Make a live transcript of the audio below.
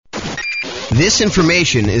This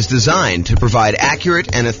information is designed to provide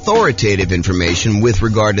accurate and authoritative information with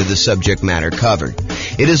regard to the subject matter covered.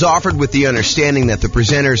 It is offered with the understanding that the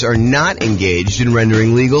presenters are not engaged in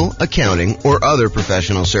rendering legal, accounting, or other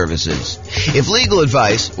professional services. If legal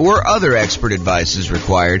advice or other expert advice is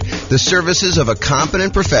required, the services of a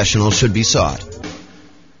competent professional should be sought.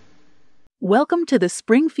 Welcome to the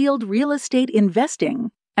Springfield Real Estate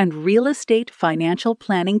Investing and Real Estate Financial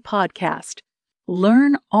Planning Podcast.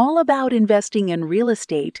 Learn all about investing in real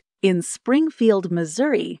estate in Springfield,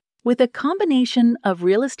 Missouri, with a combination of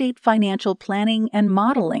real estate financial planning and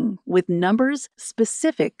modeling with numbers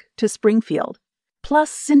specific to Springfield, plus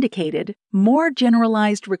syndicated, more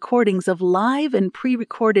generalized recordings of live and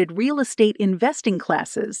pre-recorded real estate investing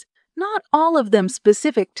classes, not all of them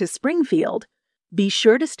specific to Springfield. Be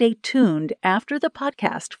sure to stay tuned after the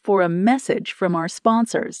podcast for a message from our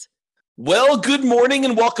sponsors. Well, good morning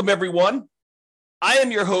and welcome, everyone. I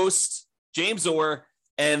am your host, James Orr,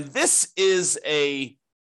 and this is a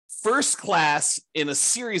first class in a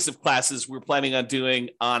series of classes we're planning on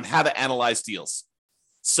doing on how to analyze deals.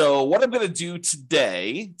 So what I'm going to do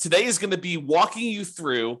today is going to be walking you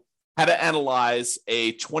through how to analyze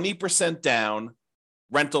a 20% down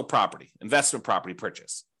rental property, investment property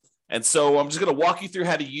purchase. And so I'm just going to walk you through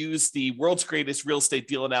how to use the world's greatest real estate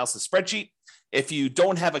deal analysis spreadsheet. If you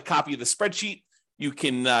don't have a copy of the spreadsheet, you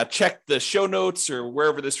can check the show notes or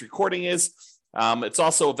wherever this recording is. It's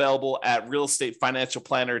also available at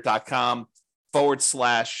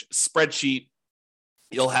realestateFinancialPlanner.com/spreadsheet.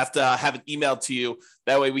 You'll have to have it emailed to you.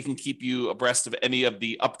 That way we can keep you abreast of any of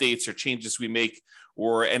the updates or changes we make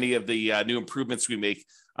or any of the new improvements we make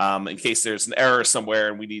in case there's an error somewhere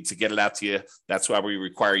and we need to get it out to you. That's why we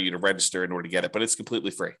require you to register in order to get it, but it's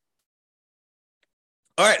completely free.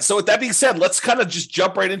 All right, so with that being said, let's kind of just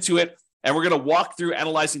jump right into it. And we're going to walk through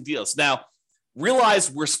analyzing deals. Now,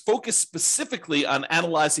 realize we're focused specifically on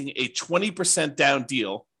analyzing a 20% down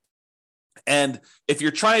deal. And if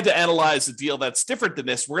you're trying to analyze a deal that's different than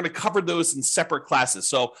this, we're going to cover those in separate classes.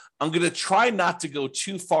 So I'm going to try not to go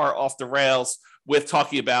too far off the rails with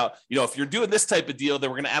talking about, if you're doing this type of deal,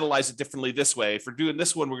 then we're going to analyze it differently this way. If we're doing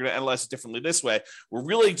this one, we're going to analyze it differently this way. We're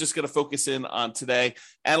really just going to focus in on today,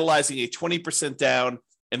 analyzing a 20% down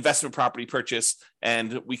investment property purchase,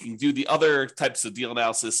 and we can do the other types of deal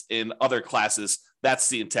analysis in other classes. That's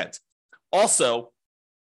the intent. Also,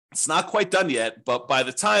 it's not quite done yet, but by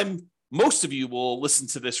the time most of you will listen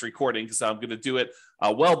to this recording, because I'm going to do it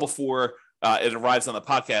well before it arrives on the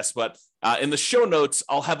podcast, but in the show notes,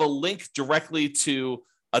 I'll have a link directly to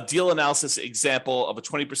a deal analysis example of a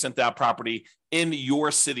 20% down property in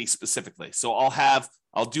your city specifically. So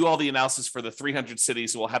I'll do all the analysis for the 300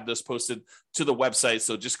 cities. We'll have those posted to the website.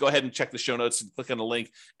 So just go ahead and check the show notes and click on the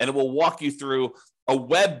link, and it will walk you through a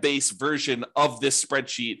web-based version of this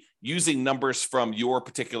spreadsheet using numbers from your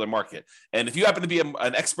particular market. And if you happen to be an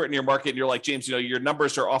expert in your market and you're like, James, your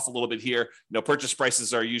numbers are off a little bit here. Purchase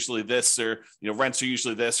prices are usually this, or, rents are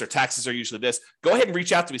usually this, or taxes are usually this. Go ahead and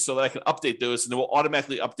reach out to me so that I can update those, and it will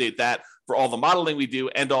automatically update that for all the modeling we do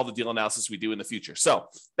and all the deal analysis we do in the future. So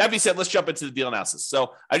that being said, let's jump into the deal analysis.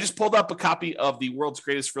 So I just pulled up a copy of the world's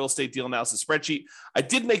greatest real estate deal analysis spreadsheet. I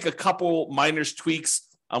did make a couple minor tweaks.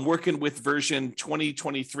 I'm working with version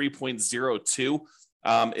 2023.02.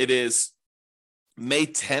 It is May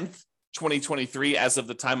 10th, 2023, as of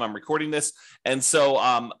the time I'm recording this. And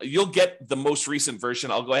so you'll get the most recent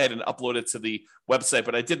version. I'll go ahead and upload it to the website,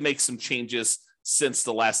 but I did make some changes since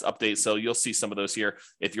the last update. So you'll see some of those here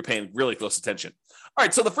if you're paying really close attention. All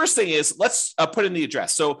right. So the first thing is let's put in the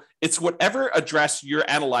address. So it's whatever address you're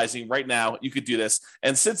analyzing right now, you could do this.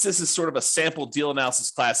 And since this is sort of a sample deal analysis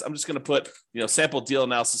class, I'm just going to put, sample deal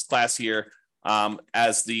analysis class here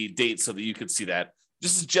as the date so that you can see that.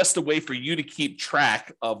 This is just a way for you to keep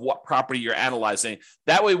track of what property you're analyzing.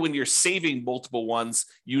 That way, when you're saving multiple ones,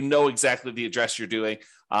 you know exactly the address you're doing.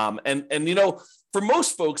 And for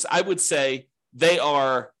most folks, I would say they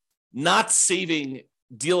are not saving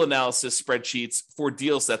deal analysis spreadsheets for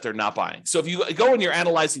deals that they're not buying. So if you go and you're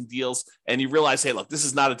analyzing deals and you realize, hey, look, this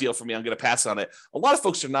is not a deal for me, I'm going to pass on it. A lot of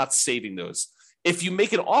folks are not saving those. If you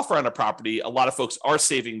make an offer on a property, a lot of folks are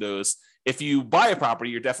saving those. If you buy a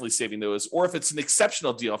property, you're definitely saving those. Or if it's an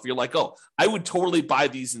exceptional deal, if you're like, oh, I would totally buy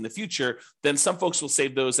these in the future, then some folks will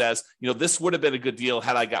save those as, this would have been a good deal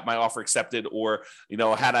had I got my offer accepted, or,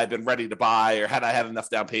 had I been ready to buy, or had I had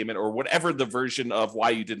enough down payment, or whatever the version of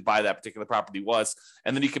why you didn't buy that particular property was.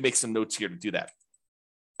 And then you can make some notes here to do that.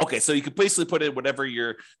 Okay, so you could basically put in whatever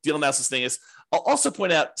your deal analysis thing is. I'll also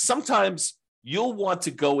point out sometimes you'll want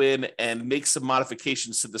to go in and make some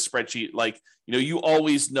modifications to the spreadsheet. Like, you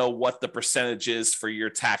always know what the percentage is for your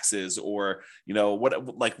taxes, or,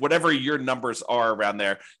 whatever your numbers are around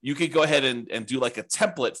there. You could go ahead and do like a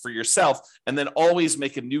template for yourself, and then always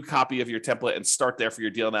make a new copy of your template and start there for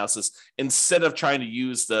your deal analysis, instead of trying to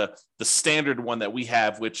use the standard one that we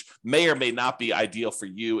have, which may or may not be ideal for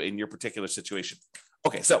you in your particular situation.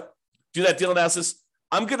 Okay, so do that deal analysis.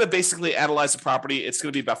 I'm going to basically analyze the property. It's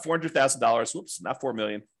going to be about $400,000. Whoops, not $4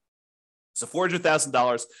 million. So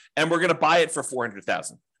 $400,000, and we're going to buy it for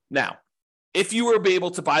 $400,000. Now, if you were able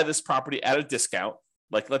to buy this property at a discount,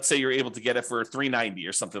 like let's say you're able to get it for $390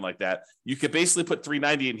 or something like that, you could basically put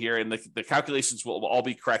 $390 in here, and the calculations will all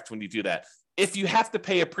be correct when you do that. If you have to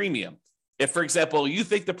pay a premium, if, for example, you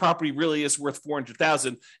think the property really is worth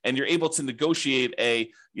 $400,000 and you're able to negotiate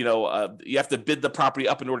you have to bid the property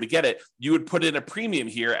up in order to get it, you would put in a premium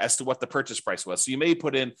here as to what the purchase price was. So you may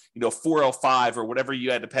put in, $405 or whatever you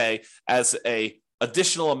had to pay as a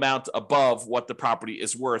additional amount above what the property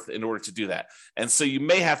is worth in order to do that. And so you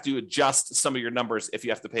may have to adjust some of your numbers if you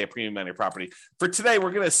have to pay a premium on your property. For today,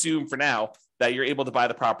 we're going to assume for now that you're able to buy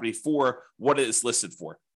the property for what it is listed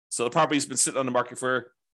for. So the property's been sitting on the market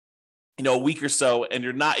for a week or so, and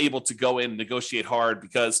you're not able to go in and negotiate hard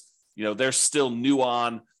because, they're still new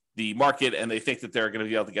on the market and they think that they're going to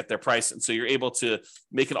be able to get their price. And so you're able to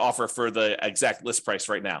make an offer for the exact list price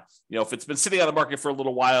right now. If it's been sitting on the market for a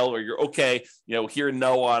little while, or you're okay, hear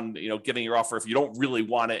no on, getting your offer. If you don't really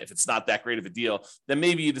want it, if it's not that great of a deal, then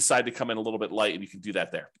maybe you decide to come in a little bit light, and you can do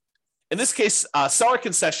that there. In this case, seller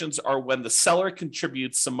concessions are when the seller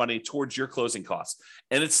contributes some money towards your closing costs,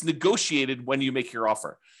 and it's negotiated when you make your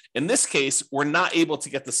offer. In this case, we're not able to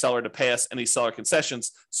get the seller to pay us any seller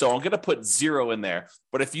concessions, so I'm going to put 0 in there.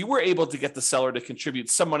 But if you were able to get the seller to contribute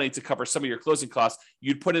some money to cover some of your closing costs,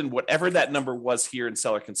 you'd put in whatever that number was here in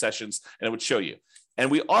seller concessions, and it would show you.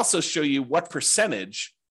 And we also show you what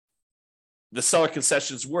percentage the seller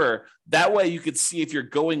concessions were. That way you could see if you're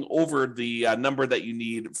going over the number that you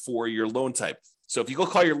need for your loan type. So if you go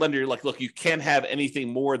call your lender, you're like, look, you can't have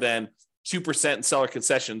anything more than 2% in seller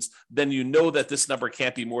concessions, then you know that this number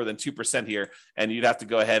can't be more than 2% here. And you'd have to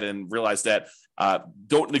go ahead and realize that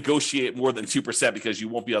don't negotiate more than 2% because you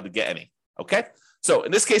won't be able to get any. Okay. So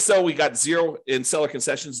in this case, though, we got 0 in seller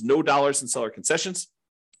concessions, no dollars in seller concessions.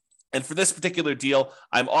 And for this particular deal,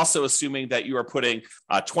 I'm also assuming that you are putting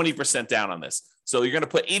 20% down on this. So you're going to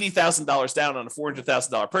put $80,000 down on a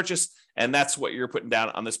 $400,000 purchase, and that's what you're putting down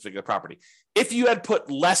on this particular property. If you had put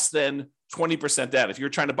less than 20% down, if you're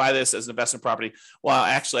trying to buy this as an investment property, well,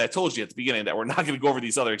 actually, I told you at the beginning that we're not going to go over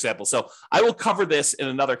these other examples. So I will cover this in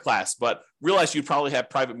another class, but realize you'd probably have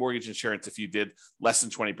private mortgage insurance if you did less than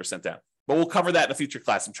 20% down. But we'll cover that in a future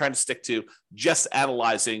class. I'm trying to stick to just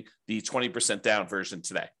analyzing the 20% down version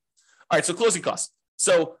today. All right, so closing costs.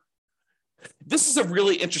 So this is a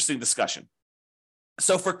really interesting discussion.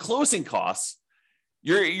 So for closing costs,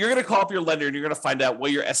 you're going to call up your lender and you're going to find out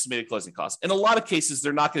what your estimated closing costs. In a lot of cases,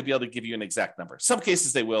 they're not going to be able to give you an exact number. Some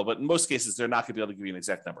cases they will, but in most cases, they're not going to be able to give you an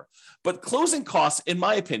exact number. But closing costs, in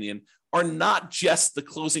my opinion, are not just the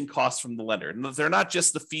closing costs from the lender. They're not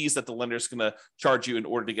just the fees that the lender is going to charge you in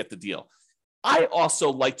order to get the deal. I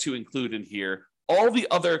also like to include in here all the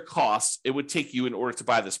other costs it would take you in order to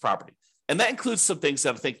buy this property. And that includes some things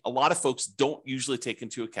that I think a lot of folks don't usually take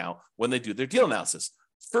into account when they do their deal analysis.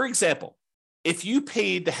 For example, if you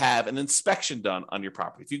paid to have an inspection done on your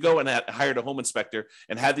property, if you go and hired a home inspector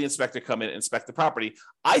and had the inspector come in and inspect the property,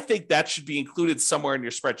 I think that should be included somewhere in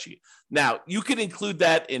your spreadsheet. Now, you can include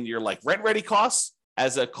that in your rent ready costs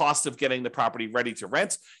as a cost of getting the property ready to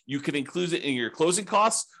rent. You can include it in your closing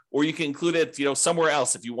costs, or you can include it, somewhere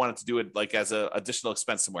else if you wanted to do it as an additional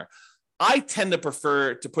expense somewhere. I tend to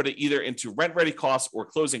prefer to put it either into rent ready costs or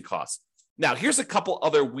closing costs. Now, here's a couple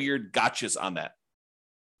other weird gotchas on that.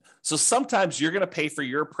 So sometimes you're going to pay for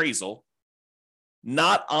your appraisal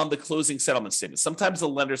not on the closing settlement statement. Sometimes the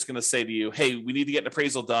lender is going to say to you, hey, we need to get an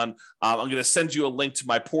appraisal done. I'm going to send you a link to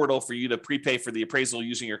my portal for you to prepay for the appraisal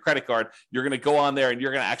using your credit card. You're going to go on there and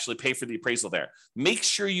you're going to actually pay for the appraisal there. Make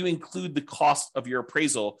sure you include the cost of your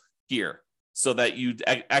appraisal here so that you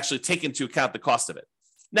actually take into account the cost of it.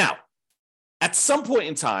 Now, at some point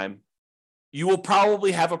in time, you will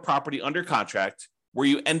probably have a property under contract where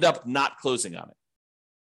you end up not closing on it,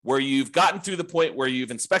 where you've gotten through the point where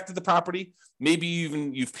you've inspected the property, maybe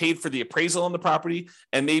you've paid for the appraisal on the property,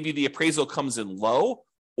 and maybe the appraisal comes in low,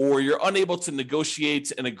 or you're unable to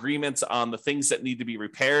negotiate an agreement on the things that need to be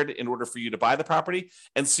repaired in order for you to buy the property.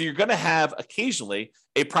 And so you're going to have occasionally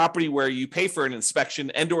a property where you pay for an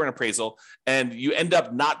inspection and or an appraisal, and you end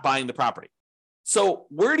up not buying the property. So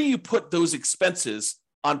where do you put those expenses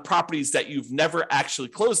on properties that you've never actually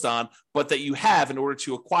closed on, but that you have in order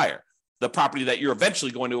to acquire the property that you're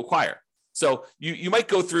eventually going to acquire. So you might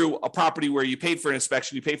go through a property where you paid for an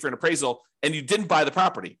inspection, you paid for an appraisal, and you didn't buy the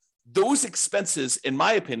property. Those expenses, in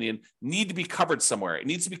my opinion, need to be covered somewhere. It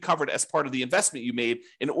needs to be covered as part of the investment you made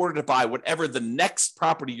in order to buy whatever the next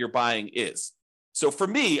property you're buying is. So for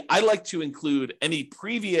me, I like to include any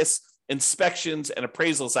previous inspections and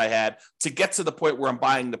appraisals I had to get to the point where I'm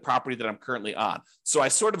buying the property that I'm currently on. So I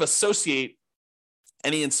sort of associate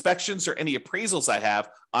any inspections or any appraisals I have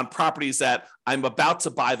on properties that I'm about to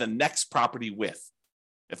buy the next property with,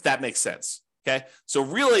 if that makes sense. Okay. So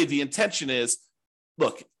really the intention is,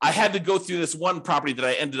 look, I had to go through this one property that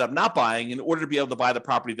I ended up not buying in order to be able to buy the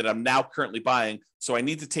property that I'm now currently buying. So I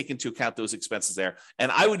need to take into account those expenses there.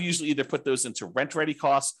 And I would usually either put those into rent ready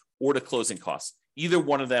costs or to closing costs. Either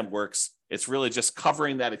one of them works. It's really just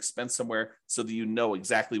covering that expense somewhere so that you know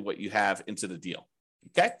exactly what you have into the deal.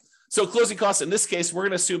 Okay. So closing costs, in this case, we're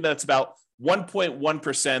going to assume that it's about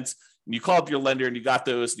 1.1%. And you call up your lender and you got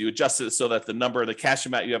those, and you adjust it so that the number, the cash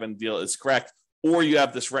amount you have in the deal is correct, or you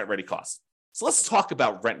have this rent ready cost. So let's talk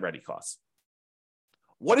about rent ready costs.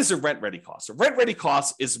 What is a rent ready cost? A rent ready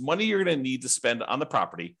cost is money you're going to need to spend on the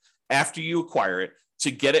property after you acquire it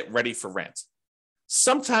to get it ready for rent.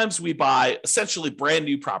 Sometimes we buy essentially brand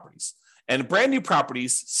new properties, and brand new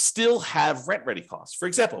properties still have rent ready costs. For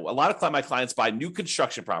example, a lot of my clients buy new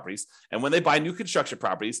construction properties, and when they buy new construction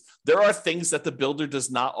properties, there are things that the builder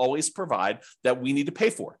does not always provide that we need to pay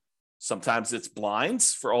for. Sometimes it's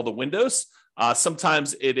blinds for all the windows.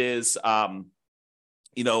 Sometimes it is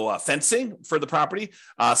fencing for the property.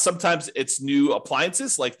 Sometimes it's new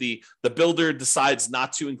appliances, like the builder decides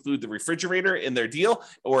not to include the refrigerator in their deal,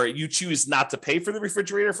 or you choose not to pay for the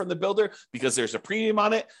refrigerator from the builder because there's a premium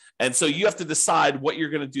on it. And so you have to decide what you're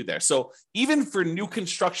going to do there. So even for new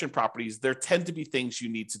construction properties, there tend to be things you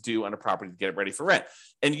need to do on a property to get it ready for rent.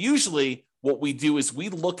 And usually what we do is we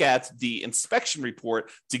look at the inspection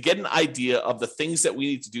report to get an idea of the things that we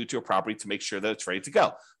need to do to a property to make sure that it's ready to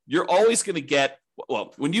go. You're always going to get,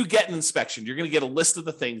 when you get an inspection, you're going to get a list of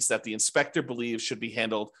the things that the inspector believes should be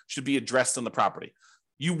handled, should be addressed on the property.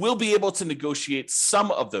 You will be able to negotiate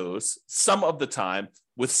some of those, some of the time,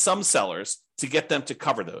 with some sellers to get them to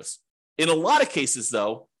cover those. In a lot of cases,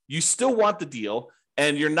 though, you still want the deal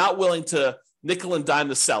and you're not willing to nickel and dime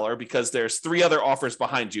the seller because there's 3 other offers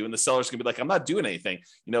behind you, and the seller's gonna be like, I'm not doing anything.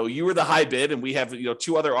 You were the high bid and we have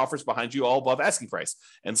 2 other offers behind you all above asking price.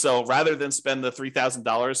 And so rather than spend the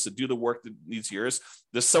 $3,000 to do the work that needs yours,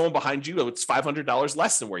 there's someone behind you it's $500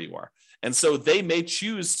 less than where you are. And so they may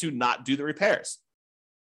choose to not do the repairs.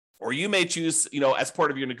 Or you may choose, as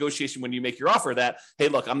part of your negotiation when you make your offer that, hey,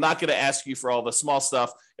 look, I'm not going to ask you for all the small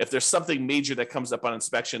stuff. If there's something major that comes up on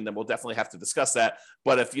inspection, then we'll definitely have to discuss that.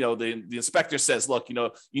 But if, the inspector says, look,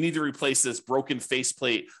 you need to replace this broken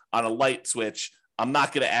faceplate on a light switch, I'm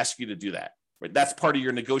not going to ask you to do that. Right? That's part of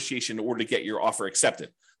your negotiation in order to get your offer accepted.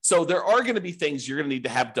 So there are going to be things you're going to need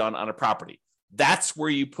to have done on a property. That's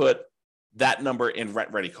where you put that number in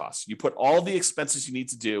rent ready costs. You put all the expenses you need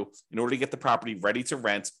to do in order to get the property ready to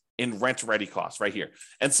rent in rent ready costs right here.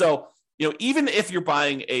 And so, even if you're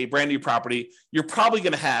buying a brand new property, you're probably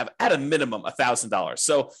going to have at a minimum $1,000.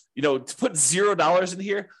 So, to put $0 in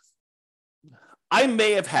here, I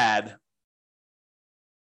may have had,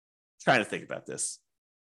 trying to think about this.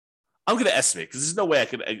 I'm going to estimate because there's no way I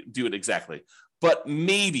could do it exactly, but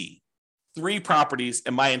maybe 3 properties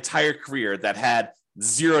in my entire career that had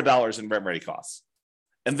 $0 in rent ready costs.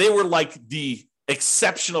 And they were like the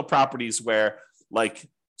exceptional properties where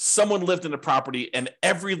someone lived in the property and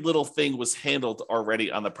every little thing was handled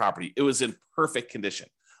already on the property. It was in perfect condition,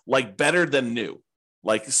 better than new,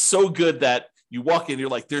 so good that you walk in, you're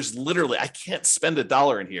like, there's literally, I can't spend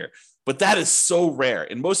 $1 in here. But that is so rare.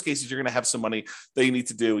 In most cases, you're going to have some money that you need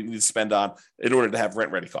to spend on in order to have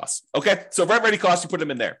rent ready costs. Okay. So rent ready costs, you put them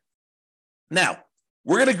in there. Now,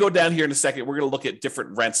 we're going to go down here in a second. We're going to look at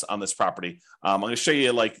different rents on this property. I'm going to show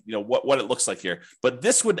you what it looks like here. But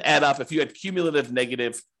this would add up if you had cumulative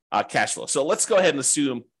negative cash flow. So let's go ahead and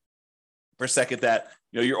assume for a second that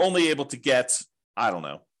you're only able to get, I don't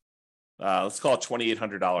know, let's call it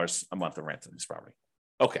 $2,800 a month of rent on this property.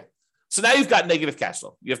 Okay. So now you've got negative cash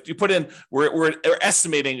flow. You put in, we're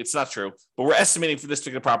estimating, it's not true, but we're estimating for this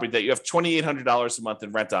particular property that you have $2,800 a month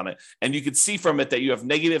in rent on it. And you can see from it that you have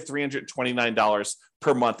negative $329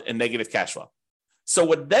 per month in negative cash flow. So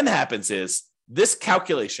what then happens is this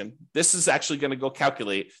calculation, this is actually going to go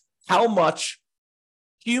calculate how much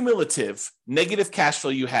cumulative negative cash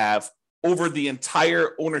flow you have over the entire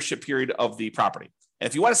ownership period of the property. And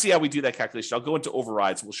if you want to see how we do that calculation, I'll go into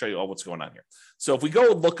overrides. We'll show you all what's going on here. So if we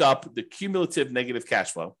go look up the cumulative negative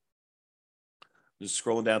cash flow, just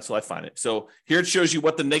scrolling down until I find it. So here it shows you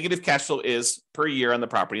what the negative cash flow is per year on the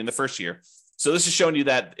property in the first year. So this is showing you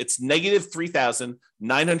that it's negative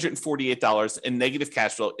 $3,948 in negative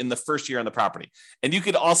cash flow in the first year on the property. And you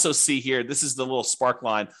could also see here, this is the little spark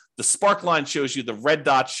line. The spark line shows you, the red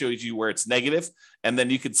dot shows you where it's negative, and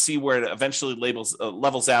then you can see where it eventually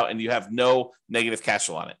levels out and you have no negative cash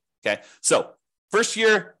flow on it. Okay, so first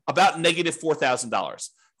year, about negative $4,000.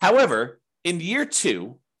 However, in year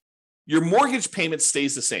two, your mortgage payment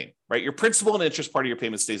stays the same, right? Your principal and interest part of your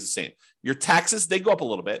payment stays the same. Your taxes, they go up a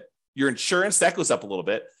little bit. Your insurance, that goes up a little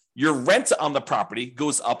bit. Your rent on the property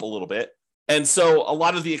goes up a little bit. And so a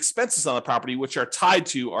lot of the expenses on the property, which are tied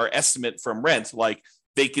to our estimate from rent, like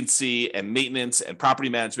vacancy and maintenance and property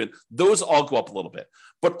management, those all go up a little bit.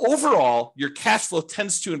 But overall, your cash flow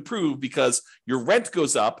tends to improve because your rent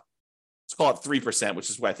goes up. Let's call it 3%, which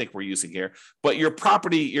is what I think we're using here. But your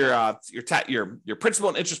property, your principal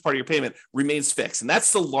and interest part of your payment remains fixed. And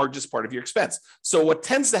that's the largest part of your expense. So what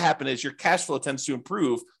tends to happen is your cash flow tends to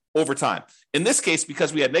improve over time. In this case,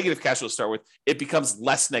 because we had negative cash flow to start with, it becomes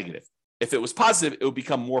less negative. If it was positive, it would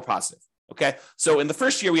become more positive. Okay. So in the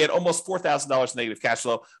first year, we had almost $4,000 negative cash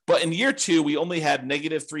flow, but in year two, we only had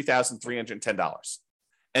negative $3,310.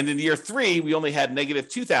 And in year three, we only had negative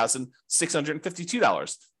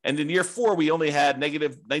 $2,652. And in year four, we only had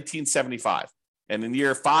negative $1,975. And in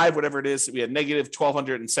year five, whatever it is, we had negative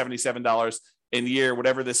 $1,277. In year,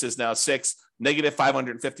 whatever this is now, six, negative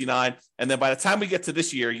 $559. And then by the time we get to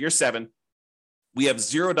this year, year seven, we have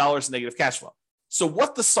 $0 negative cash flow. So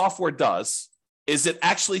what the software does is it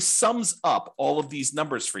actually sums up all of these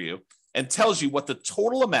numbers for you and tells you what the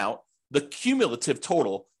total amount, the cumulative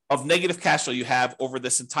total of negative cash flow you have over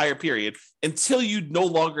this entire period until you no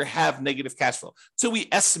longer have negative cash flow. So we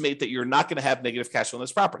estimate that you're not going to have negative cash flow on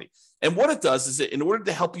this property. And what it does is that in order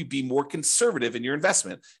to help you be more conservative in your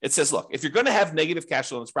investment, it says, look, if you're going to have negative cash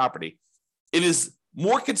flow on this property, it is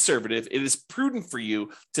more conservative. It is prudent for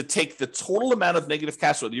you to take the total amount of negative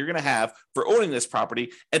cash flow that you're going to have for owning this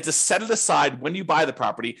property and to set it aside when you buy the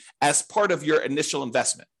property as part of your initial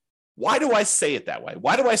investment. Why do I say it that way?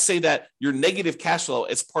 Why do I say that your negative cash flow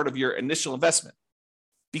is part of your initial investment?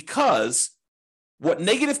 Because what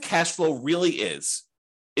negative cash flow really is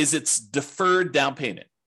it's deferred down payment.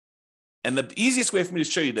 And the easiest way for me to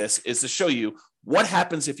show you this is to show you what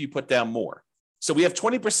happens if you put down more. So we have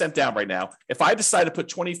 20% down right now. If I decide to put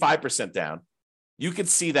 25% down, you can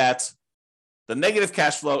see that the negative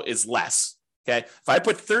cash flow is less. Okay. If I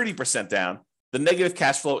put 30% down, the negative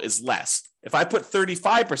cash flow is less. If I put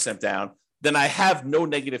 35% down, then I have no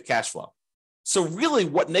negative cash flow. So really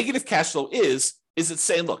what negative cash flow is it's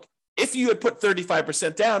saying, look, if you had put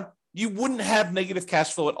 35% down, you wouldn't have negative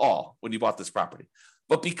cash flow at all when you bought this property.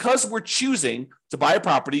 But because we're choosing to buy a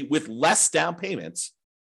property with less down payments,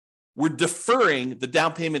 we're deferring the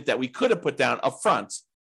down payment that we could have put down up front.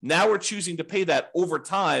 Now we're choosing to pay that over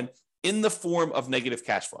time in the form of negative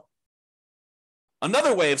cash flow.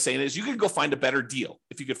 Another way of saying it is you could go find a better deal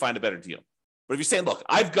if you could find a better deal. But if you're saying, look,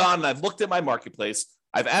 I've gone and I've looked at my marketplace,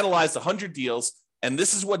 I've analyzed 100 deals, and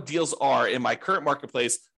this is what deals are in my current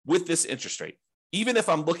marketplace with this interest rate, even if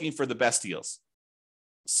I'm looking for the best deals.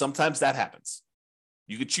 Sometimes that happens.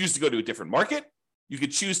 You could choose to go to a different market. You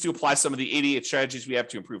could choose to apply some of the 88 strategies we have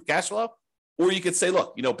to improve cash flow. Or you could say,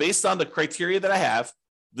 look, based on the criteria that I have,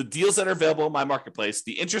 the deals that are available in my marketplace,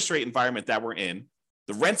 the interest rate environment that we're in,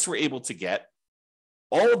 the rents we're able to get,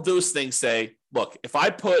 all of those things say, look, if I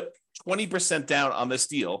put 20% down on this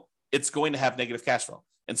deal, it's going to have negative cash flow.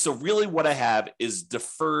 And so really what I have is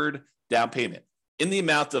deferred down payment in the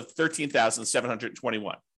amount of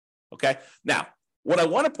 $13,721. Okay. Now, what I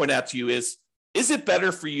want to point out to you is it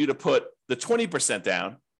better for you to put the 20%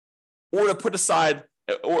 down or to put aside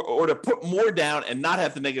or to put more down and not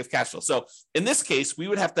have the negative cash flow? So in this case, we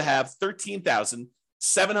would have to have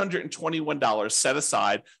 $13,721 set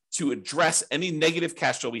aside to address any negative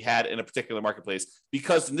cash flow we had in a particular marketplace,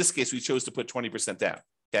 because in this case, we chose to put 20% down.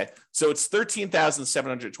 Okay. So it's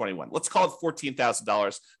 $13,721. Let's call it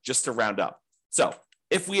 $14,000 just to round up. So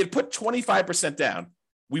if we had put 25% down,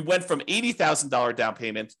 we went from $80,000 down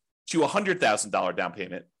payment to $100,000 down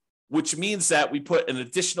payment, which means that we put an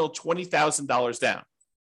additional $20,000 down.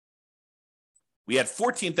 We had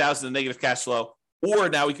 $14,000 in negative cash flow, or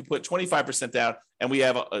now we can put 25% down and we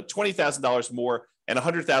have $20,000 more and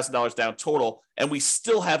 $100,000 down total, and we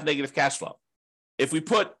still have negative cash flow. If we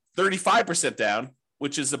put 35% down,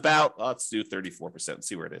 which is about, let's do 34% and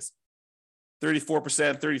see where it is.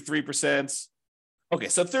 34%, 33%. Okay,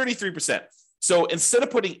 so 33%. So instead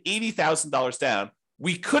of putting $80,000 down,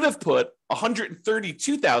 we could have put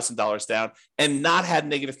 $132,000 down and not had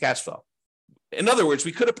negative cash flow. In other words,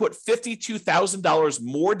 we could have put $52,000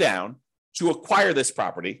 more down to acquire this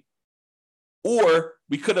property, or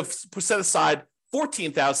we could have set aside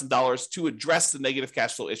 $14,000 to address the negative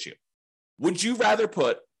cash flow issue. Would you rather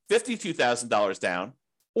put $52,000 down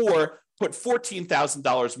or put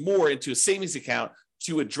 $14,000 more into a savings account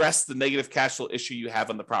to address the negative cash flow issue you have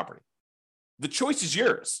on the property? The choice is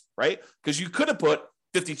yours, right? Because you could have put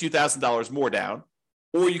 $52,000 more down,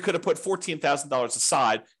 or you could have put $14,000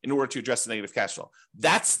 aside in order to address the negative cash flow.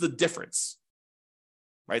 That's the difference,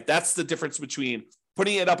 right? That's the difference between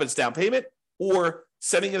putting it up as down payment or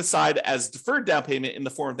setting it aside as deferred down payment in the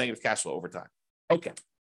form of negative cash flow over time. Okay,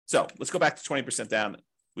 so let's go back to 20% down.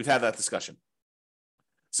 We've had that discussion.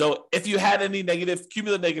 So if you had any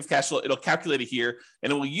cumulative negative cash flow, it'll calculate it here,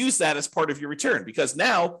 and it will use that as part of your return, because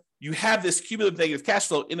now you have this cumulative negative cash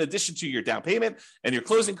flow in addition to your down payment and your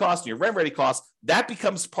closing costs and your rent ready costs. That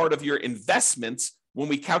becomes part of your investments when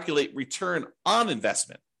we calculate return on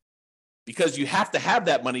investment, because you have to have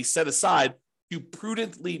that money set aside to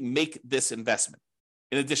prudently make this investment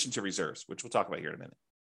in addition to reserves, which we'll talk about here in a minute.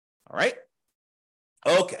 All right.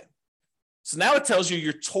 Okay. So now it tells you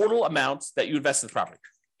your total amounts that you invest in the property.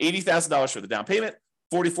 $80,000 for the down payment,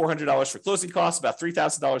 $4,400 for closing costs, about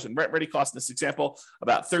 $3,000 in rent ready costs in this example,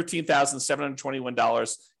 about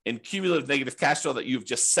 $13,721 in cumulative negative cash flow that you've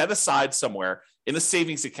just set aside somewhere in a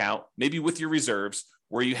savings account, maybe with your reserves,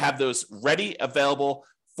 where you have those ready, available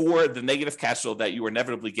for the negative cash flow that you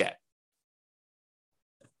inevitably get.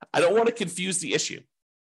 I don't want to confuse the issue.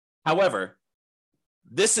 However,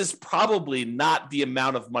 this is probably not the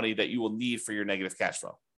amount of money that you will need for your negative cash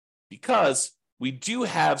flow, because we do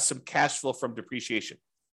have some cash flow from depreciation.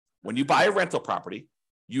 When you buy a rental property,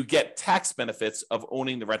 you get tax benefits of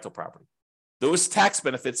owning the rental property. Those tax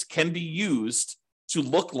benefits can be used to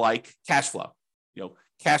look like cash flow,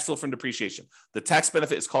 cash flow from depreciation. The tax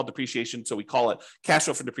benefit is called depreciation, so we call it cash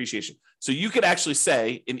flow from depreciation. So you could actually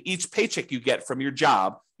say in each paycheck you get from your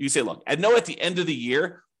job, you say, look, I know at the end of the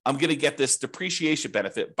year, I'm going to get this depreciation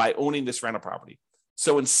benefit by owning this rental property.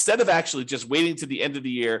 So instead of actually just waiting to the end of the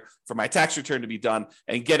year for my tax return to be done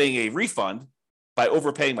and getting a refund by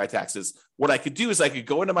overpaying my taxes, what I could do is I could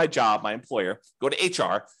go into my job, my employer, go to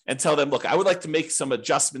HR and tell them, look, I would like to make some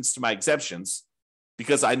adjustments to my exemptions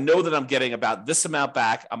because I know that I'm getting about this amount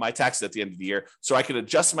back on my taxes at the end of the year. So I can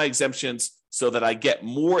adjust my exemptions so that I get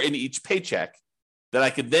more in each paycheck that I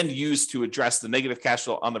could then use to address the negative cash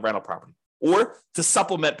flow on the rental property, or to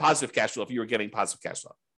supplement positive cash flow if you were getting positive cash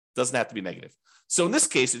flow. It doesn't have to be negative. So in this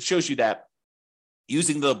case, it shows you that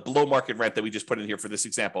using the below market rent that we just put in here for this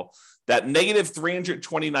example, that negative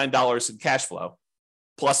 $329 in cash flow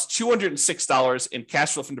plus $206 in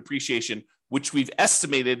cash flow from depreciation, which we've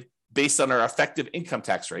estimated based on our effective income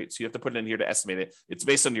tax rate. So you have to put it in here to estimate it. It's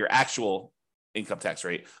based on your actual income tax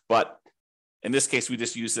rate. But in this case, we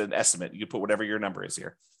just use an estimate. You can put whatever your number is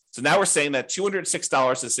here. So now we're saying that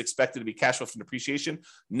 $206 is expected to be cash flow from depreciation,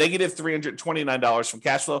 negative $329 from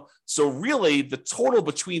cash flow. So really the total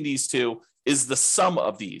between these two is the sum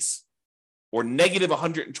of these, or negative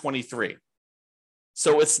 123.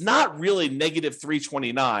 So it's not really negative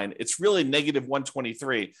 329. It's really negative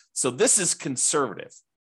 123. So this is conservative.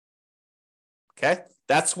 Okay.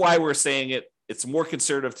 That's why we're saying it's more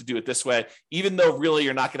conservative to do it this way, even though really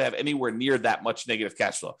you're not going to have anywhere near that much negative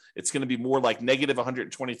cash flow. It's going to be more like negative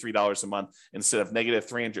 $123 a month instead of negative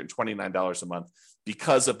 $329 a month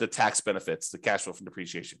because of the tax benefits, the cash flow from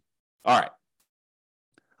depreciation. All right.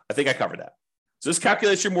 I think I covered that. So this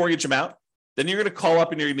calculates your mortgage amount. Then you're going to call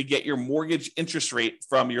up and you're going to get your mortgage interest rate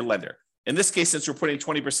from your lender. In this case, since we're putting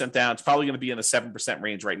 20% down, it's probably going to be in the 7%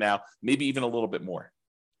 range right now, maybe even a little bit more.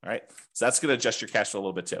 All right. So that's going to adjust your cash flow a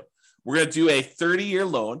little bit too. We're going to do a 30-year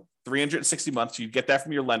loan, 360 months. You'd get that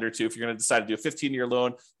from your lender too. If you're going to decide to do a 15-year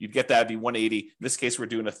loan, you'd get that. It'd be 180. In this case, we're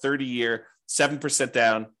doing a 30-year, 7%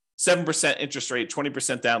 down, 7% interest rate,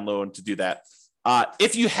 20% down loan to do that.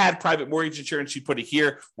 If you had private mortgage insurance, you'd put it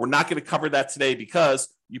here. We're not going to cover that today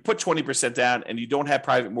because you put 20% down and you don't have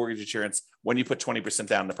private mortgage insurance when you put 20%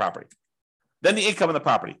 down in the property. Then the income of the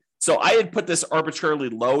property. So I had put this arbitrarily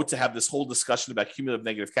low to have this whole discussion about cumulative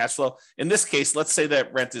negative cash flow. In this case, let's say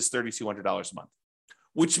that rent is $3,200 a month,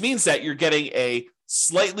 which means that you're getting a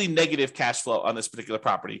slightly negative cash flow on this particular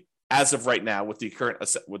property as of right now with the current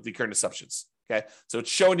assumptions. Okay, so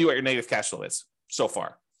it's showing you what your negative cash flow is so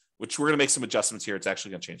far, which we're going to make some adjustments here. It's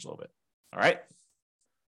actually going to change a little bit. All right.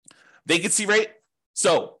 Vacancy rate.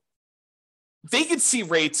 So vacancy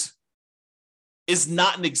rate is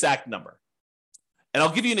not an exact number. And I'll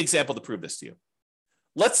give you an example to prove this to you.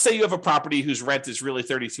 Let's say you have a property whose rent is really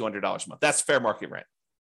 $3,200 a month. That's fair market rent.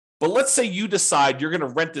 But let's say you decide you're going to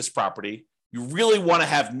rent this property. You really want to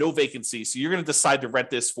have no vacancy. So you're going to decide to rent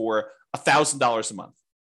this for $1,000 a month.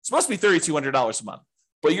 It's supposed to be $3,200 a month,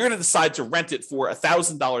 but you're going to decide to rent it for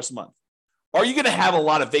 $1,000 a month. Are you going to have a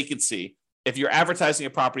lot of vacancy if you're advertising a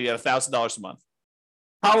property at $1,000 a month?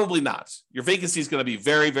 Probably not. Your vacancy is going to be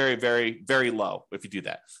very, very, very, very low if you do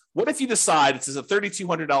that. What if you decide it's a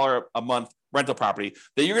 $3,200 a month rental property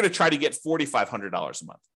that you're going to try to get $4,500 a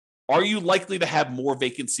month? Are you likely to have more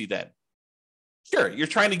vacancy then? Sure, you're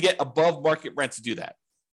trying to get above market rent to do that.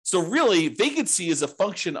 So really, vacancy is a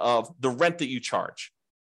function of the rent that you charge.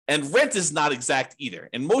 And rent is not exact either.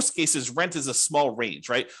 In most cases, rent is a small range,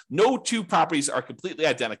 right? No two properties are completely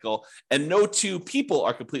identical, and no two people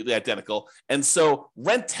are completely identical. And so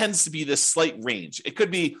rent tends to be this slight range. It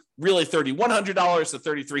could be really $3,100 to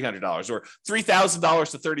 $3,300 or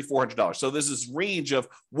 $3,000 to $3,400. So there's this range of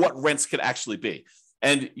what rents could actually be.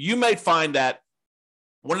 And you might find that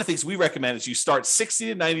one of the things we recommend is you start 60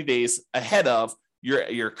 to 90 days ahead of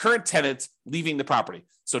your current tenant leaving the property.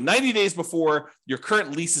 So 90 days before your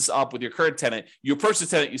current lease is up with your current tenant, you approach the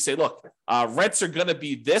tenant, you say, look, rents are going to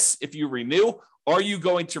be this if you renew. Are you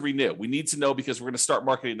going to renew? We need to know because we're going to start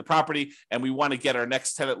marketing the property and we want to get our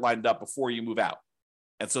next tenant lined up before you move out.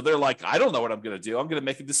 And so they're like, I don't know what I'm going to do. I'm going to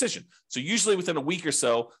make a decision. So usually within a week or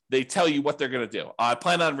so, they tell you what they're going to do. I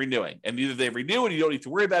plan on renewing. And either they renew and you don't need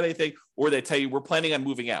to worry about anything, or they tell you we're planning on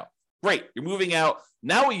moving out. Great, you're moving out.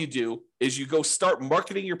 Now what you do is you go start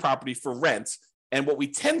marketing your property for rent. And what we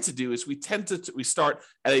tend to do is we start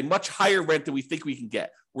at a much higher rent than we think we can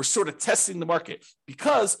get. We're sort of testing the market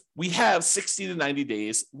because we have 60 to 90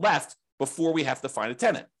 days left before we have to find a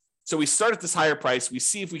tenant. So we start at this higher price. We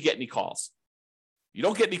see if we get any calls. You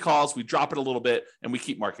don't get any calls, we drop it a little bit and we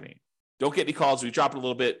keep marketing. Don't get any calls, we drop it a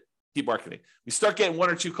little bit, keep marketing. We start getting one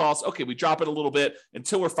or two calls. Okay, we drop it a little bit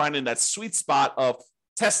until we're finding that sweet spot of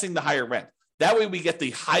testing the higher rent. That way we get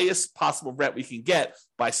the highest possible rent we can get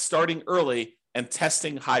by starting early and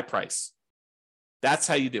testing high price. That's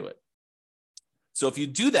how you do it. So if you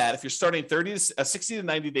do that, if you're starting 60 to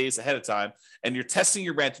 90 days ahead of time and you're testing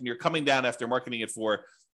your rent and you're coming down after marketing it for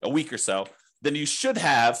a week or so, then you should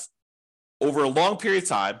have, over a long period of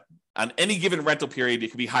time, on any given rental period, it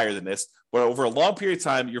could be higher than this, but over a long period of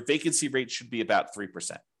time, your vacancy rate should be about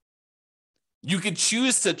 3%. You can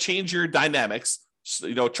choose to change your dynamics,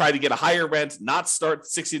 try to get a higher rent, not start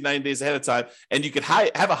 60 to 90 days ahead of time, and you could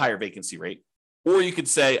have a higher vacancy rate. Or you could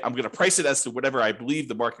say, I'm going to price it as to whatever I believe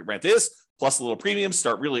the market rent is, plus a little premium,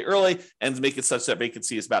 start really early, and make it such that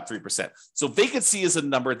vacancy is about 3%. So vacancy is a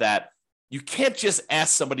number that you can't just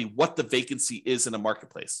ask somebody what the vacancy is in a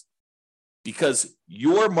marketplace, because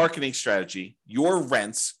your marketing strategy, your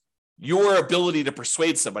rents, your ability to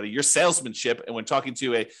persuade somebody, your salesmanship, and when talking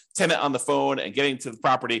to a tenant on the phone and getting to the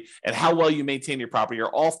property, and how well you maintain your property are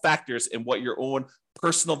all factors in what your own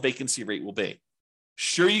personal vacancy rate will be.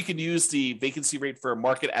 Sure, you can use the vacancy rate for a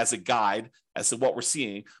market as a guide as to what we're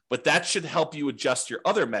seeing, but that should help you adjust your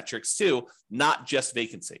other metrics too, not just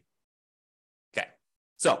vacancy. Okay,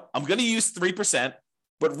 so I'm going to use 3%,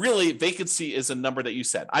 but really vacancy is a number that you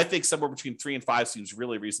said. I think somewhere between 3 and 5 seems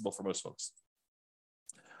really reasonable for most folks.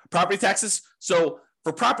 Property taxes. So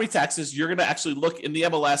for property taxes, you're going to actually look in the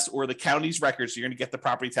MLS or the county's records. You're going to get the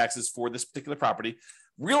property taxes for this particular property.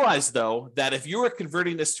 Realize, though, that if you are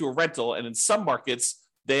converting this to a rental, and in some markets,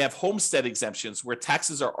 they have homestead exemptions where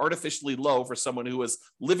taxes are artificially low for someone who is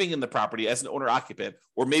living in the property as an owner-occupant,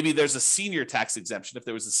 or maybe there's a senior tax exemption if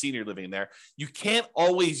there was a senior living there. You can't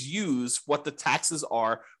always use what the taxes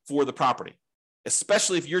are for the property,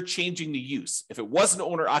 especially if you're changing the use. If it was an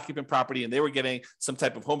owner-occupant property and they were getting some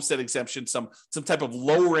type of homestead exemption, some type of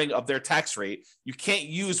lowering of their tax rate, you can't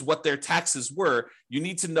use what their taxes were. You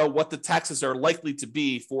need to know what the taxes are likely to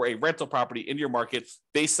be for a rental property in your market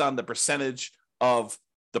based on the percentage of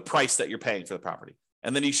the price that you're paying for the property.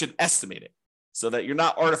 And then you should estimate it so that you're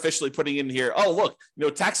not artificially putting in here, oh, look,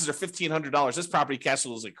 taxes are $1,500. This property cash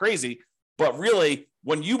flows like crazy. But really,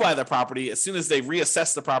 when you buy the property, as soon as they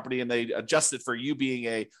reassess the property and they adjust it for you being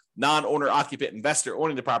a non-owner occupant investor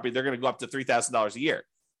owning the property, they're going to go up to $3,000 a year.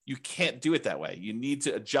 You can't do it that way. You need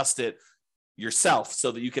to adjust it yourself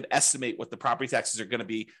so that you can estimate what the property taxes are going to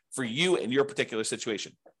be for you in your particular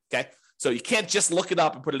situation. Okay. So you can't just look it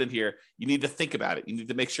up and put it in here. You need to think about it. You need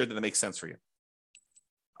to make sure that it makes sense for you.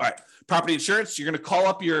 All right. Property insurance. You're going to call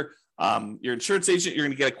up your insurance agent. You're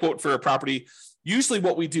going to get a quote for a property. Usually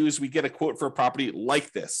what we do is we get a quote for a property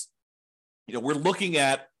like this. We're looking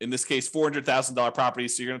at, in this case, $400,000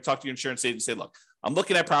 properties. So you're going to talk to your insurance agent and say, look, I'm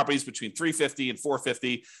looking at properties between $350,000 and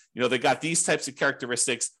 $450,000. They got these types of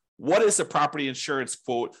characteristics. what is a property insurance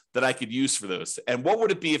quote that I could use for those? And what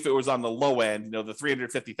would it be if it was on the low end, the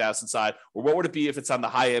 350,000 side, or what would it be if it's on the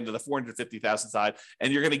high end of the 450,000 side?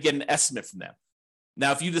 And you're going to get an estimate from them.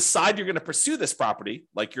 Now, if you decide you're going to pursue this property,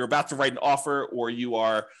 like you're about to write an offer, or you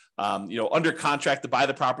are, under contract to buy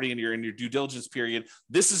the property and you're in your due diligence period,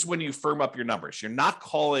 this is when you firm up your numbers. You're not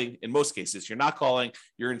calling, in most cases, you're not calling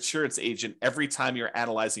your insurance agent every time you're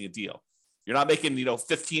analyzing a deal. You're not making,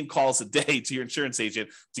 15 calls a day to your insurance agent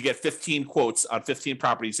to get 15 quotes on 15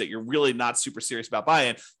 properties that you're really not super serious about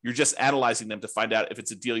buying. You're just analyzing them to find out if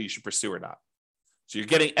it's a deal you should pursue or not. So you're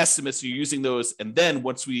getting estimates, you're using those. And then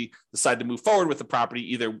once we decide to move forward with the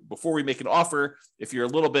property, either before we make an offer, if you're a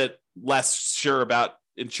little bit less sure about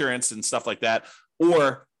insurance and stuff like that,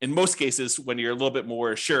 or in most cases, when you're a little bit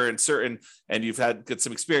more sure and certain and you've got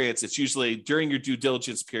some experience, it's usually during your due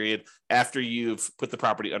diligence period after you've put the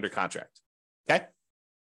property under contract. Okay.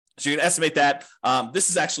 So you're going to estimate that. This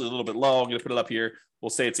is actually a little bit low. I'm going to put it up here. We'll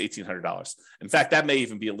say it's $1,800. In fact, that may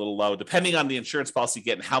even be a little low, depending on the insurance policy you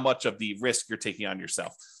get and how much of the risk you're taking on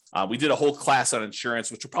yourself. We did a whole class on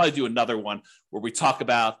insurance, which we'll probably do another one where we talk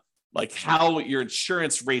about like how your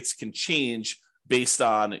insurance rates can change based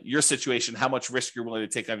on your situation, how much risk you're willing to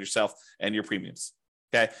take on yourself and your premiums.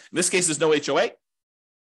 Okay. In this case, there's no HOA.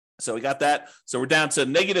 So we got that. So we're down to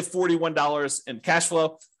negative $41 in cash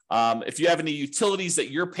flow. If you have any utilities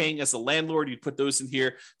that you're paying as a landlord, you put those in here.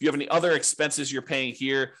 If you have any other expenses you're paying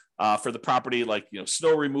here for the property, like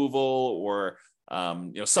snow removal or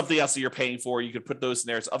something else that you're paying for, you could put those in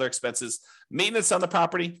there as other expenses. Maintenance on the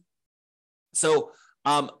property. So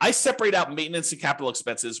I separate out maintenance and capital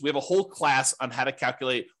expenses. We have a whole class on how to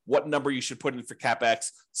calculate what number you should put in for CapEx.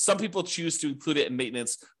 Some people choose to include it in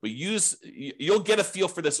maintenance, but you'll get a feel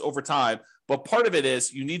for this over time. But part of it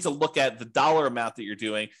is you need to look at the dollar amount that you're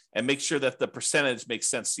doing and make sure that the percentage makes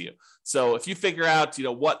sense to you. So if you figure out,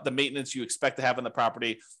 what the maintenance you expect to have on the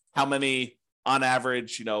property, how many on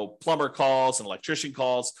average, plumber calls and electrician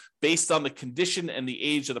calls based on the condition and the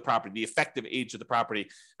age of the property, the effective age of the property.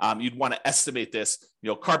 You'd want to estimate this,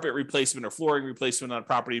 carpet replacement or flooring replacement on a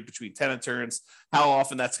property between tenant turns, how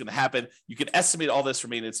often that's going to happen. You can estimate all this for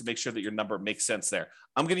maintenance and make sure that your number makes sense there.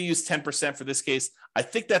 I'm going to use 10% for this case. I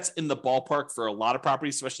think that's in the ballpark for a lot of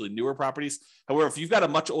properties, especially newer properties. However, if you've got a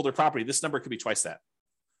much older property, this number could be twice that.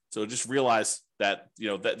 So just realize that,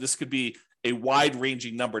 that this could be a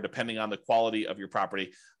wide-ranging number depending on the quality of your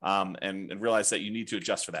property, and realize that you need to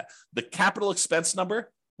adjust for that. The capital expense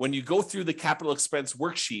number, when you go through the capital expense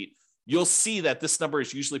worksheet, you'll see that this number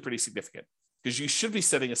is usually pretty significant because you should be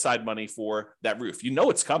setting aside money for that roof.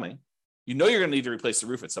 It's coming. You're going to need to replace the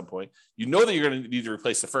roof at some point. That you're going to need to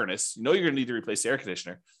replace the furnace. You're going to need to replace the air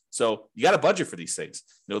conditioner. So you got a budget for these things.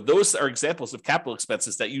 Those are examples of capital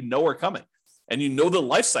expenses that are coming. And the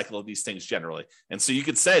life cycle of these things generally. And so you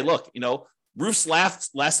could say, look, roofs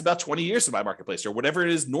last about 20 years in my marketplace or whatever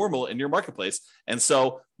it is normal in your marketplace. And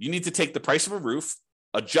so you need to take the price of a roof,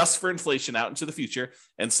 adjust for inflation out into the future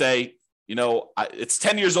and say, it's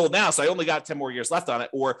 10 years old now, so I only got 10 more years left on it.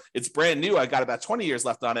 Or it's brand new, I got about 20 years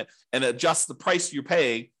left on it, and adjust the price you're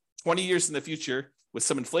paying 20 years in the future with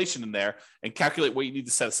some inflation in there and calculate what you need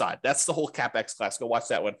to set aside. That's the whole CapEx class. Go watch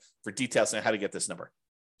that one for details on how to get this number.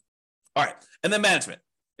 All right. And then management.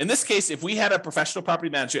 In this case, if we had a professional property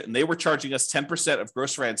manager and they were charging us 10% of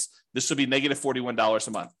gross rents, this would be negative $41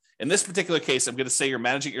 a month. In this particular case, I'm going to say you're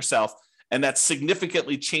managing it yourself, and that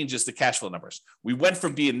significantly changes the cash flow numbers. We went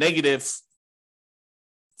from being negative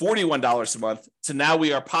 $41 a month to now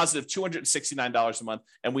we are positive $269 a month,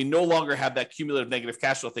 and we no longer have that cumulative negative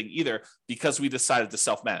cash flow thing either because we decided to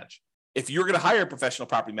self-manage. If you're going to hire a professional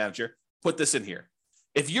property manager, put this in here.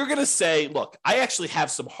 If you're going to say, look, I actually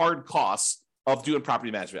have some hard costs of doing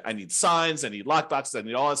property management. I need signs, I need lockboxes, I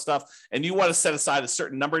need all that stuff. And you want to set aside a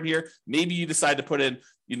certain number in here. Maybe you decide to put in,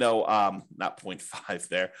 not 0.5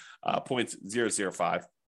 there, 0.005.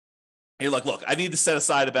 Hey, look, I need to set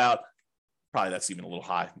aside probably that's even a little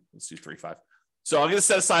high. Let's do 3.5. So I'm going to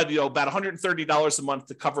set aside, about $130 a month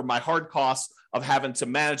to cover my hard costs of having to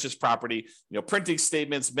manage this property, printing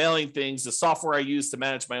statements, mailing things, the software I use to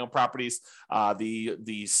manage my own properties,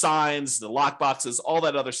 the signs, the lock boxes, all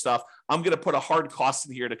that other stuff. I'm going to put a hard cost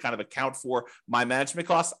in here to kind of account for my management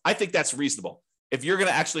costs. I think that's reasonable. If you're going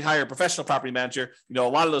to actually hire a professional property manager, a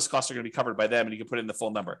lot of those costs are going to be covered by them and you can put in the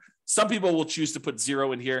full number. Some people will choose to put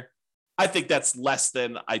 0 in here. I think that's less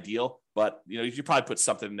than ideal, but you should probably put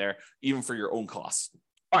something in there even for your own costs.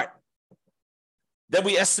 All right. Then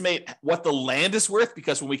we estimate what the land is worth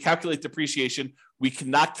because when we calculate depreciation, we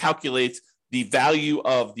cannot calculate the value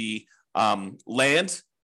of the land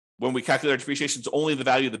when we calculate our depreciation, it's only the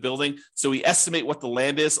value of the building. So we estimate what the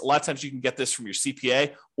land is. A lot of times you can get this from your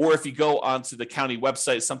CPA, or if you go onto the county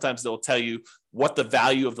website, sometimes they'll tell you what the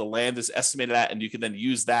value of the land is estimated at, and you can then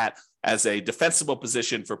use that as a defensible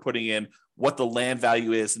position for putting in what the land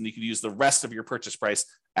value is, and you can use the rest of your purchase price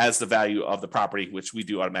as the value of the property, which we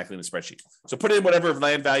do automatically in the spreadsheet. So put in whatever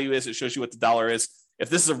land value is. It shows you what the dollar is. If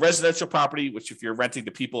this is a residential property, which if you're renting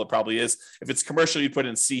to people, it probably is. If it's commercial, you put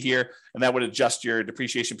in C here, and that would adjust your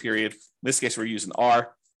depreciation period. In this case, we're using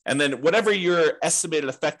R. And then whatever your estimated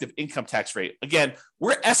effective income tax rate, again,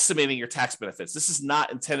 we're estimating your tax benefits. This is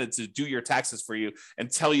not intended to do your taxes for you and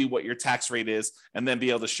tell you what your tax rate is and then be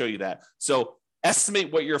able to show you that. So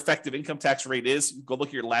estimate what your effective income tax rate is. Go look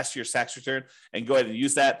at your last year's tax return and go ahead and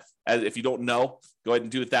use that. As if you don't know, go ahead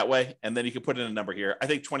and do it that way. And then you can put in a number here. I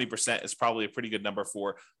think 20% is probably a pretty good number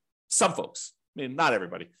for some folks. I mean, not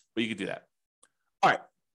everybody, but you can do that. All right.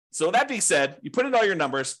 So that being said, you put in all your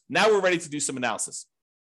numbers. Now we're ready to do some analysis.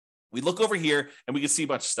 We look over here and we can see a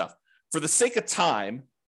bunch of stuff. For the sake of time,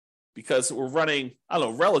 because we're running, I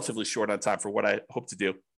don't know, relatively short on time for what I hope to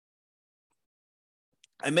do,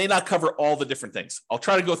 I may not cover all the different things. I'll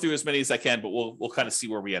try to go through as many as I can, but we'll kind of see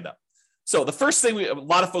where we end up. So the first thing a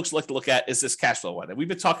lot of folks like to look at is this cash flow one. And we've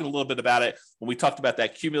been talking a little bit about it when we talked about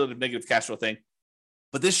that cumulative negative cash flow thing.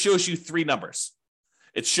 But this shows you three numbers.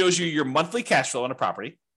 It shows you your monthly cash flow on a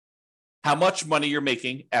property, how much money you're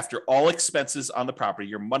making after all expenses on the property,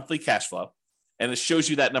 your monthly cash flow. And it shows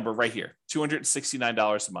you that number right here,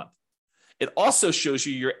 $269 a month. It also shows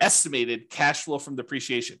you your estimated cash flow from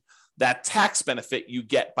depreciation, that tax benefit you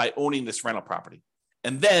get by owning this rental property.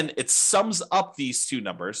 And then it sums up these two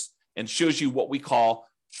numbers and shows you what we call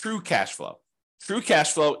true cash flow. True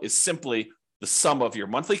cash flow is simply the sum of your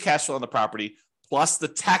monthly cash flow on the property plus the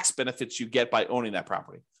tax benefits you get by owning that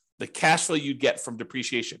property, the cash flow you'd get from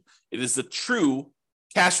depreciation. It is the true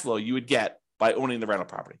cash flow you would get by owning the rental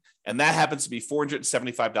property. And that happens to be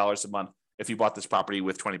 $475 a month if you bought this property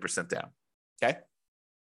with 20% down, okay?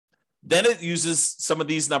 Then it uses some of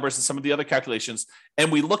these numbers and some of the other calculations,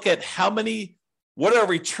 and we look at what our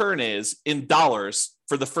return is in dollars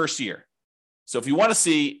for the first year. So if you want to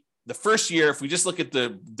see the first year, if we just look at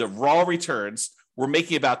the raw returns, we're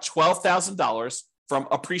making about $12,000 from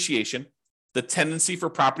appreciation. The tendency for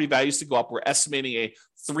property values to go up, we're estimating a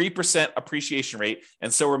 3% appreciation rate.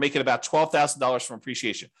 And so we're making about $12,000 from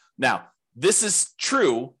appreciation. Now, this is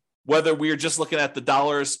true whether we are just looking at the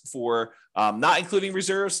dollars for not including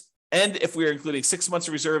reserves, and if we're including 6 months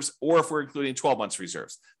of reserves, or if we're including 12 months of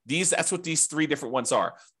reserves. That's what these three different ones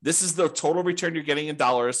are. This is the total return you're getting in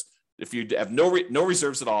dollars if you have no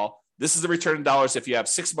reserves at all. This is the return in dollars if you have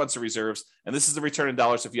 6 months of reserves, and this is the return in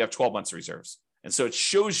dollars if you have 12 months of reserves. And so it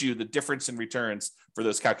shows you the difference in returns for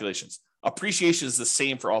those calculations. Appreciation is the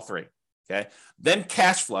same for all three, okay? Then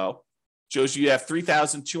cash flow shows you have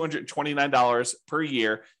 $3,229 per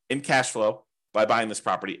year in cash flow by buying this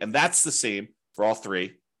property, and that's the same for all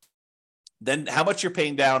three. Then how much you're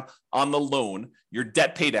paying down on the loan, your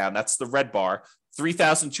debt pay down, that's the red bar.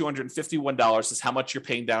 $3,251 is how much you're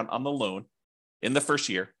paying down on the loan in the first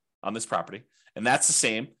year on this property. And that's the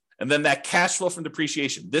same. And then that cash flow from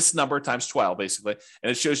depreciation, this number times 12, basically. And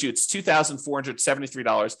it shows you it's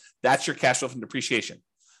 $2,473. That's your cash flow from depreciation.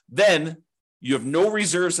 Then you have no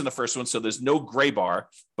reserves in the first one, so there's no gray bar,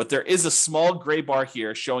 but there is a small gray bar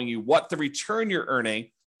here showing you what the return you're earning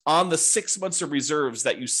on the 6 months of reserves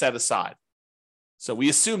that you set aside. So we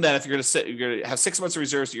assume that if you're going to have 6 months of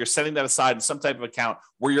reserves, you're setting that aside in some type of account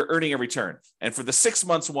where you're earning a return. And for the 6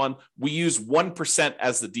 months one, we use 1%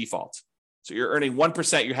 as the default. So you're earning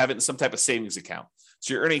 1%, you have it in some type of savings account.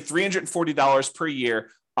 So you're earning $340 per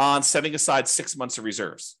year on setting aside 6 months of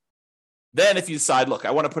reserves. Then if you decide, look,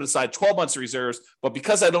 I want to put aside 12 months of reserves, but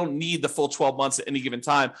because I don't need the full 12 months at any given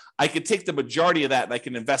time, I could take the majority of that and I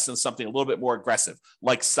can invest in something a little bit more aggressive,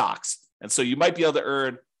 like stocks. And so you might be able to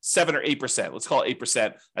earn 7 or 8%. Let's call it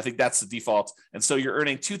 8%. I think that's the default. And so you're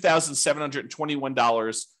earning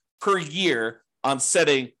 $2,721 per year on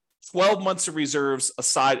setting 12 months of reserves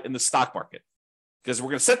aside in the stock market. Because we're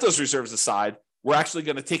going to set those reserves aside, we're actually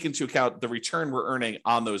going to take into account the return we're earning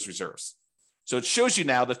on those reserves. So it shows you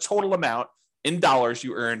now the total amount in dollars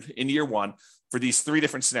you earned in year one for these three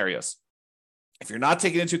different scenarios. If you're not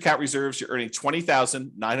taking into account reserves, you're earning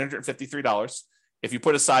 $20,953. If you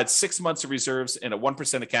put aside 6 months of reserves in a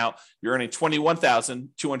 1% account, you're earning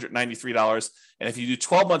 $21,293. And if you do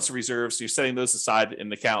 12 months of reserves, you're setting those aside in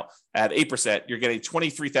the account at 8%, you're getting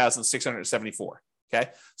 $23,674.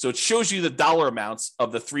 Okay. So it shows you the dollar amounts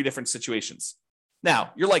of the three different situations.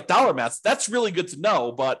 Now, you're like, dollar amounts, that's really good to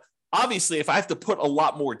know, but Obviously, if I have to put a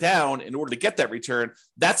lot more down in order to get that return,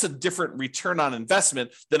 that's a different return on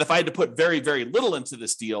investment than if I had to put very, very little into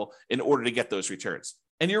this deal in order to get those returns.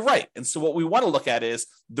 And you're right. And so what we want to look at is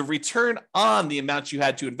the return on the amount you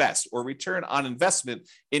had to invest, or return on investment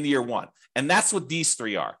in year one. And that's what these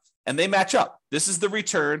three are. And they match up. This is the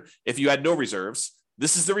return if you had no reserves.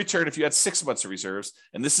 This is the return if you had 6 months of reserves.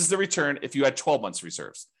 And this is the return if you had 12 months of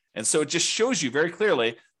reserves. And so it just shows you very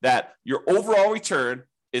clearly that your overall return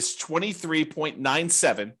is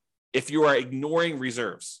 23.97 if you are ignoring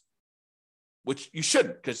reserves, which you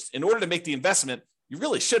shouldn't, because in order to make the investment, you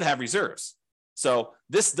really should have reserves. So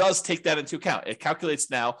this does take that into account. It calculates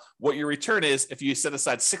now what your return is if you set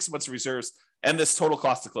aside 6 months of reserves and this total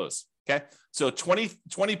cost to close. Okay. So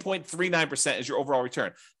 20.39% is your overall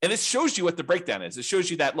return. And it shows you what the breakdown is. It shows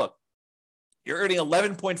you that, look, you're earning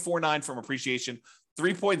 11.49 from appreciation.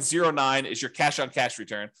 3.09 is your cash on cash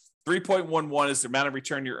return. 3.11 is the amount of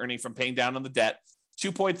return you're earning from paying down on the debt.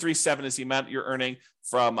 2.37 is the amount you're earning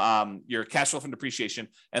from your cash flow from depreciation.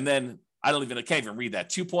 And then I can't even read that.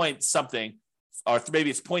 2 point something, or maybe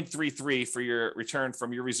it's 0.33 for your return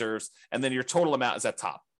from your reserves. And then your total amount is at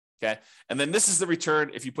top. Okay. And then this is the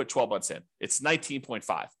return if you put 12 months in. It's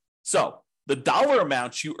 19.5. So the dollar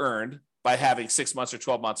amount you earned by having 6 months or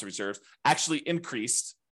 12 months of reserves actually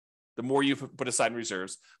increased the more you put aside in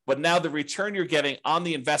reserves. But now the return you're getting on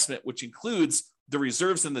the investment, which includes the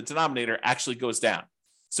reserves in the denominator, actually goes down.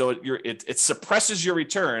 So it suppresses your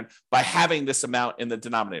return by having this amount in the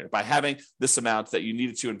denominator, by having this amount that you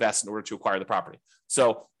needed to invest in order to acquire the property.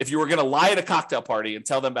 So if you were going to lie at a cocktail party and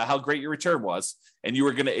tell them about how great your return was, and you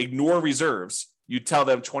were going to ignore reserves, you'd tell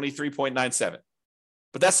them 23.97.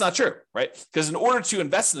 But that's not true, right? Because in order to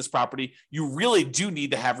invest in this property, you really do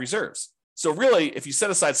need to have reserves. So really, if you set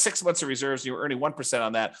aside 6 months of reserves and you were earning 1%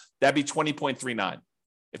 on that, that'd be 20.39.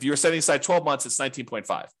 If you were setting aside 12 months, it's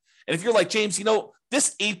 19.5. And if you're like, James,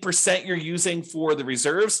 this 8% you're using for the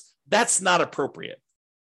reserves, that's not appropriate.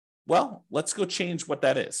 Well, let's go change what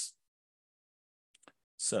that is.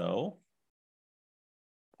 So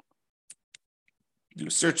do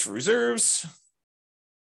a search for reserves.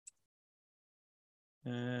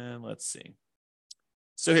 And let's see.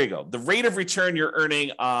 So here you go. The rate of return you're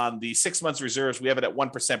earning on the 6 months reserves, we have it at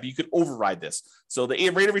 1%, but you could override this. So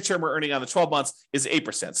the rate of return we're earning on the 12 months is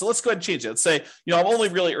 8%. So let's go ahead and change it. Let's say, I'm only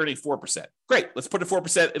really earning 4%. Great. Let's put it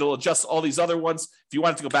 4%. It'll adjust all these other ones. If you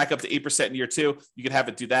want it to go back up to 8% in year two, you can have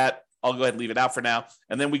it do that. I'll go ahead and leave it out for now.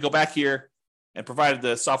 And then we go back here, and provided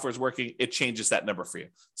the software is working, it changes that number for you.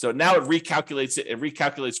 So now it recalculates it. It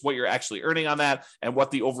recalculates what you're actually earning on that and what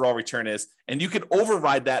the overall return is. And you can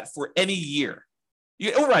override that for any year.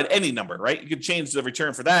 You can override any number, right? You can change the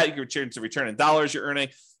return for that. You can change the return in dollars you're earning.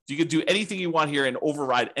 You can do anything you want here and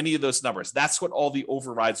override any of those numbers. That's what all the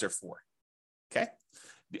overrides are for. Okay.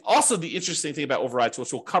 Also, the interesting thing about overrides,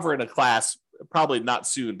 which we'll cover in a class, probably not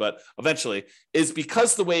soon, but eventually, is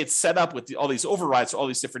because the way it's set up with all these overrides for all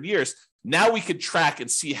these different years, now we could track and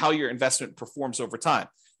see how your investment performs over time.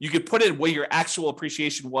 You could put in what your actual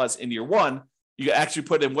appreciation was in year one. You could actually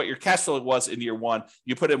put in what your cash flow was in year one.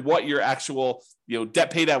 You put in what your actual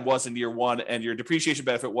debt pay down was in year one and your depreciation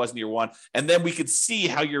benefit was in year one. And then we could see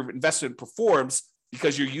how your investment performs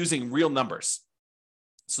because you're using real numbers.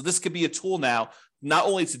 So this could be a tool now, not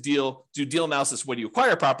only to do deal analysis when you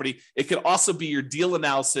acquire a property, it could also be your deal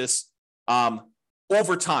analysis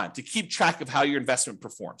over time to keep track of how your investment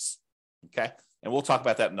performs. Okay. And we'll talk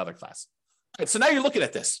about that in another class. All right, so now you're looking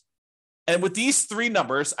at this. And with these three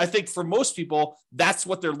numbers, I think for most people, that's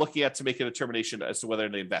what they're looking at to make a determination as to whether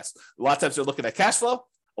they invest. A lot of times they're looking at cash flow.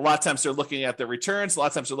 A lot of times they're looking at the returns. A lot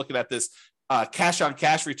of times they're looking at this cash on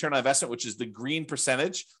cash return on investment, which is the green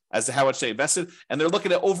percentage as to how much they invested. And they're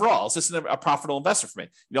looking at overall, is this a profitable investment for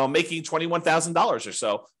me? I'm making $21,000 or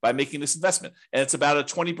so by making this investment. And it's about a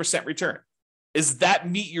 20% return. Is that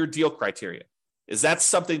meet your deal criteria? Is that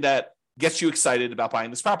something that gets you excited about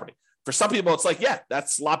buying this property? For some people, it's like, yeah,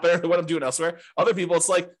 that's a lot better than what I'm doing elsewhere. Other people, it's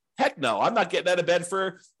like, heck no, I'm not getting out of bed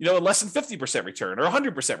for, less than 50% return or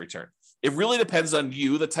 100% return. It really depends on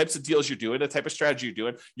you, the types of deals you're doing, the type of strategy you're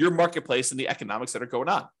doing, your marketplace, and the economics that are going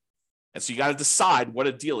on. And so you got to decide what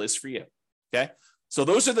a deal is for you. Okay. So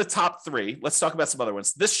those are the top three. Let's talk about some other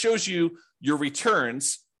ones. This shows you your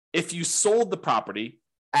returns if you sold the property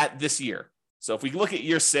at this year. So if we look at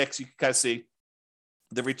year 6, you can kind of see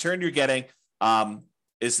the return you're getting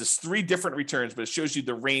is this 3 different returns, but it shows you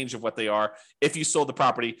the range of what they are if you sold the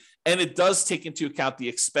property. And it does take into account the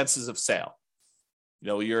expenses of sale.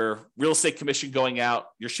 Your real estate commission going out,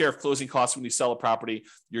 your share of closing costs when you sell a property,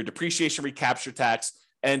 your depreciation recapture tax,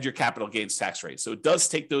 and your capital gains tax rate. So it does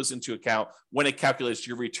take those into account when it calculates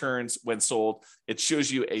your returns when sold. It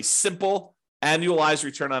shows you a simple annualized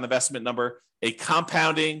return on investment number, a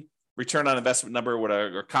compounding return on investment number,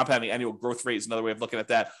 or compounding annual growth rate is another way of looking at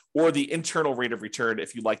that, or the internal rate of return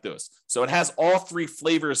if you like those. So it has all three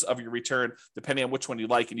flavors of your return, depending on which one you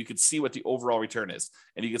like, and you can see what the overall return is.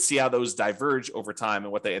 And you can see how those diverge over time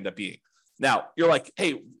and what they end up being. Now, you're like,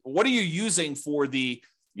 hey, what are you using for the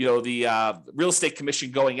real estate commission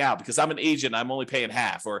going out? Because I'm an agent, I'm only paying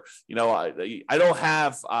half, or, I don't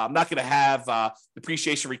have, I'm not going to have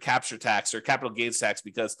depreciation recapture tax or capital gains tax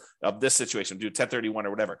because of this situation, do 1031 or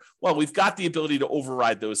whatever. Well, we've got the ability to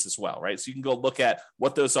override those as well, right? So you can go look at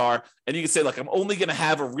what those are, and you can say, look, I'm only going to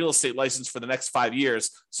have a real estate license for the next 5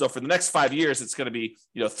 years. So for the next 5 years, it's going to be,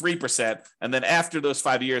 3%. And then after those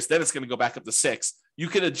 5 years, then it's going to go back up to 6%. You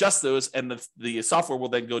can adjust those, and the software will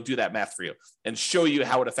then go do that math for you and show you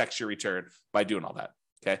how it affects your return by doing all that.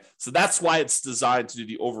 Okay, so that's why it's designed to do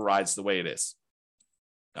the overrides the way it is.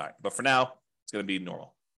 All right, but for now, it's going to be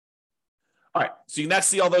normal. All right, so you next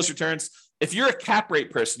see all those returns. If you're a cap rate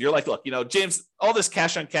person, you're like, look, James, all this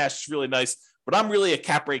cash on cash is really nice, but I'm really a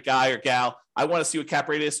cap rate guy or gal. I want to see what cap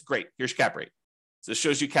rate is. Great, here's your cap rate. So it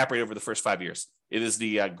shows you cap rate over the first 5 years. It is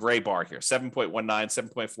the gray bar here, 7.19,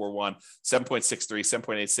 7.41, 7.63,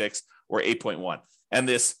 7.86, or 8.1. And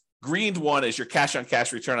this green one is your cash on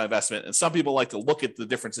cash return on investment. And some people like to look at the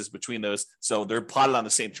differences between those. So they're plotted on the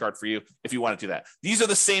same chart for you if you want to do that. These are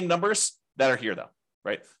the same numbers that are here though,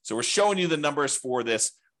 right? So we're showing you the numbers for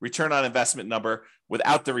this return on investment number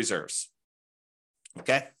without the reserves.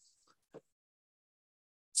 Okay.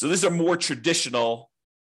 So these are more traditional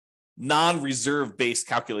non-reserve based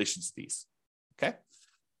calculations of these. Okay.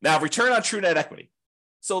 Now, return on true net equity.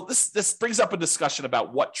 So this brings up a discussion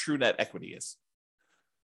about what true net equity is.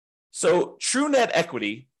 So true net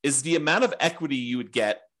equity is the amount of equity you would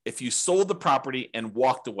get if you sold the property and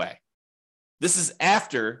walked away. This is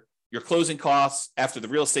after your closing costs, after the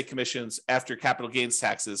real estate commissions, after capital gains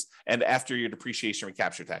taxes, and after your depreciation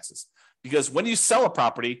recapture taxes. Because when you sell a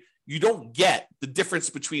property, you don't get the difference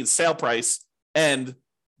between sale price and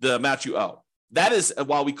the amount you owe. That is,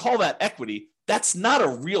 while we call that equity, that's not a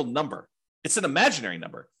real number. It's an imaginary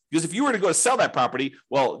number. Because if you were to go to sell that property,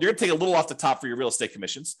 well, you're going to take a little off the top for your real estate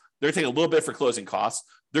commissions. They're going to take a little bit for closing costs.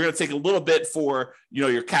 They're going to take a little bit for,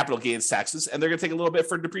 your capital gains taxes, and they're going to take a little bit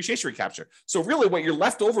for depreciation recapture. So really what you're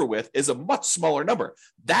left over with is a much smaller number.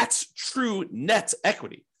 That's true net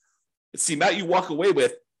equity. It's the amount you walk away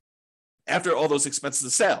with after all those expenses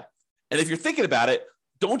of sale. And if you're thinking about it,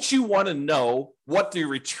 don't you want to know what the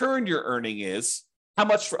return you're earning is, how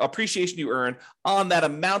much appreciation you earn on that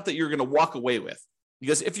amount that you're going to walk away with?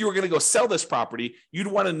 Because if you were going to go sell this property, you'd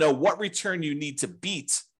want to know what return you need to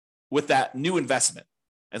beat with that new investment.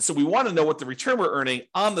 And so we want to know what the return we're earning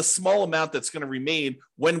on the small amount that's going to remain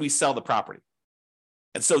when we sell the property.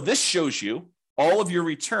 And so this shows you all of your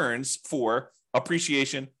returns for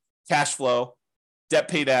appreciation, cash flow, debt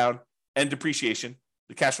pay down, and depreciation,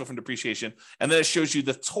 the cash flow from depreciation. And then it shows you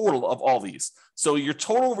the total of all these. So your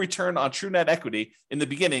total return on true net equity in the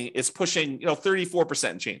beginning is pushing, 34%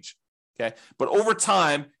 and change. Okay. But over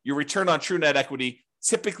time, your return on true net equity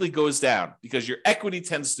typically goes down because your equity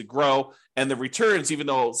tends to grow, and the returns, even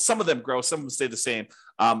though some of them grow, some of them stay the same,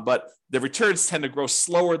 but the returns tend to grow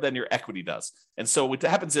slower than your equity does. And so what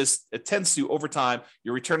happens is it tends to, over time,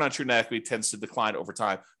 your return on true net equity tends to decline over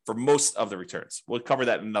time for most of the returns. We'll cover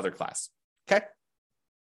that in another class. Okay.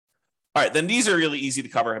 All right. Then these are really easy to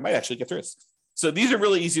cover. I might actually get through this. So these are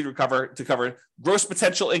really easy to cover gross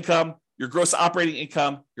potential income, your gross operating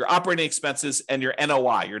income, your operating expenses, and your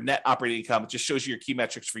NOI, your net operating income. It just shows you your key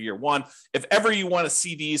metrics for year one. If ever you want to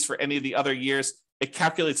see these for any of the other years, it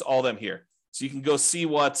calculates all of them here. So you can go see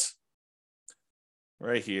what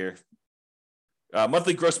right here.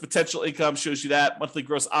 Monthly gross potential income shows you that. Monthly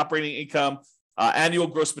gross operating income, annual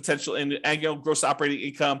gross potential and annual gross operating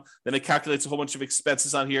income. Then it calculates a whole bunch of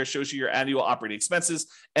expenses on here, shows you your annual operating expenses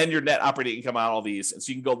and your net operating income on all these. And so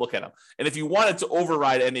you can go look at them. And if you wanted to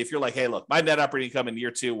override any, if you're like, hey, look, my net operating income in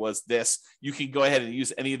year two was this, you can go ahead and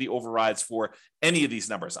use any of the overrides for any of these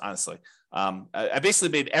numbers, honestly. I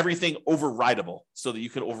basically made everything overrideable so that you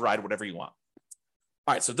could override whatever you want.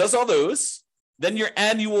 All right, so it does all those. Then your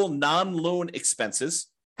annual non-loan expenses,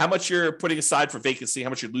 how much you're putting aside for vacancy, how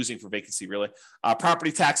much you're losing for vacancy, really.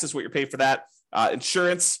 Property taxes, what you're paying for that.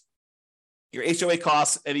 Insurance, your HOA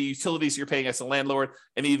costs, any utilities you're paying as a landlord,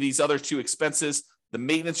 any of these other two expenses, the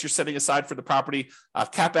maintenance you're setting aside for the property,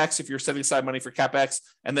 CapEx, if you're setting aside money for CapEx,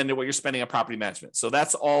 and then what you're spending on property management. So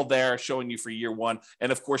that's all there showing you for year one.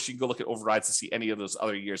 And of course, you can go look at overrides to see any of those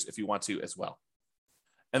other years if you want to as well.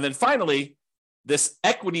 And then finally, this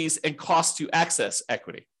equities and cost to access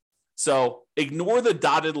equity. So ignore the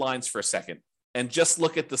dotted lines for a second and just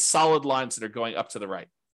look at the solid lines that are going up to the right.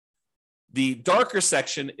 The darker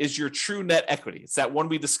section is your true net equity. It's that one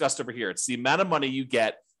we discussed over here. It's the amount of money you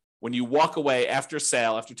get when you walk away after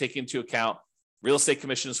sale, after taking into account real estate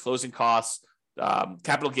commissions, closing costs,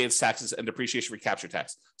 capital gains taxes, and depreciation recapture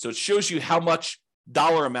tax. So it shows you how much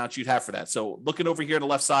dollar amount you'd have for that. So looking over here on the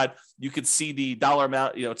left side, you can see the dollar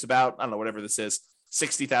amount. It's about, I don't know, whatever this is,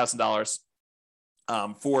 $60,000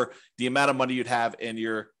 for the amount of money you'd have in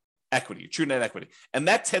your equity, your true net equity. And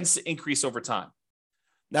that tends to increase over time.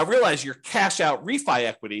 Now realize your cash out refi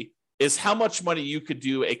equity is how much money you could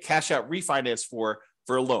do a cash out refinance for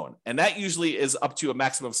a loan. And that usually is up to a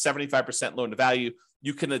maximum of 75% loan to value.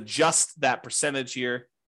 You can adjust that percentage here.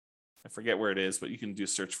 I forget where it is, but you can do a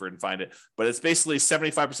search for it and find it. But it's basically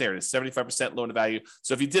 75%. It is 75% loan to value.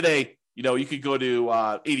 So if you did you could go to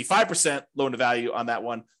 85% loan to value on that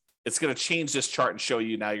one. It's going to change this chart and show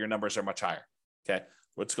you now your numbers are much higher. Okay.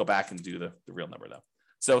 Let's go back and do the real number though.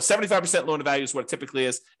 So 75% loan to value is what it typically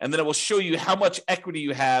is. And then it will show you how much equity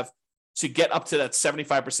you have to get up to that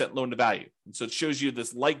 75% loan to value. And so it shows you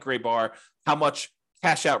this light gray bar, how much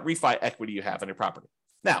cash out refi equity you have on your property.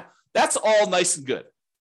 Now, that's all nice and good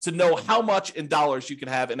to know how much in dollars you can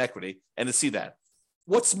have in equity and to see that.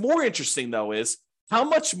 What's more interesting though is how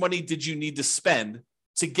much money did you need to spend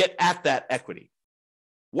to get at that equity?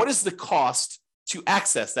 What is the cost to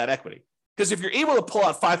access that equity? Because if you're able to pull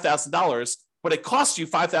out $5,000, but it costs you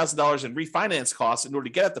 $5,000 in refinance costs in order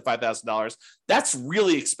to get at the $5,000, that's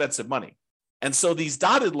really expensive money. And so these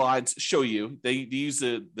dotted lines show you, they use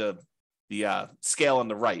the scale on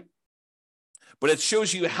the right, but it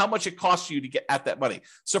shows you how much it costs you to get at that money.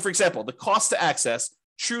 So for example, the cost to access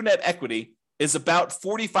true net equity is about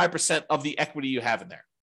 45% of the equity you have in there.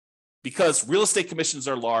 Because real estate commissions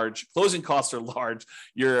are large, closing costs are large,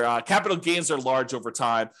 your capital gains are large over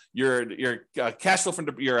time, your cash flow from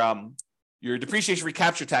your depreciation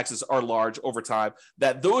recapture taxes are large over time,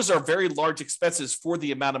 that those are very large expenses for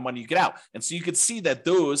the amount of money you get out. And so you can see that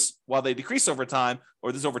those, while they decrease over time,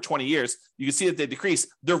 or this is over 20 years, you can see that they decrease.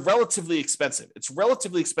 They're relatively expensive. It's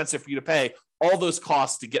relatively expensive for you to pay all those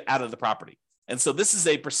costs to get out of the property. And so this is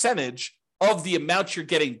a percentage of the amount you're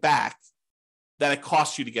getting back that it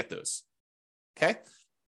costs you to get those. Okay.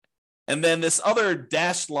 And then this other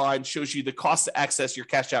dashed line shows you the cost to access your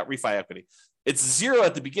cash out refi equity. It's zero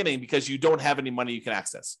at the beginning because you don't have any money you can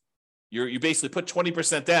access. You basically put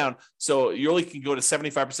 20% down, so you only can go to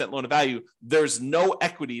 75% loan to value. There's no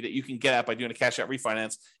equity that you can get at by doing a cash out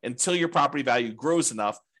refinance until your property value grows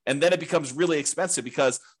enough. And then it becomes really expensive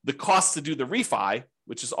because the cost to do the refi,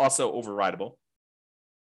 which is also overridable.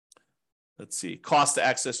 Let's see, cost to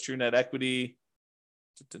access true net equity.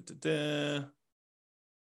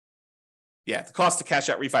 Yeah, the cost to cash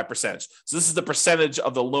out refi percentage. So this is the percentage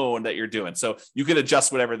of the loan that you're doing. So you can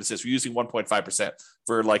adjust whatever this is. We're using 1.5%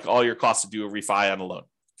 for like all your costs to do a refi on a loan.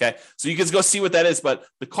 Okay, so you can go see what that is. But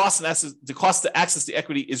the cost to access the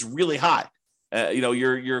equity is really high.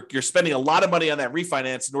 You're spending a lot of money on that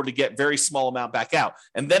refinance in order to get very small amount back out,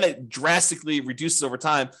 and then it drastically reduces over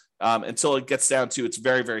time until it gets down to it's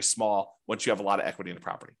very, very small once you have a lot of equity in the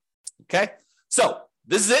property. Okay, so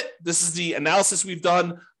this is it. This is the analysis we've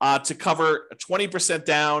done to cover a 20%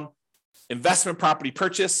 down investment property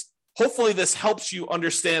purchase. Hopefully this helps you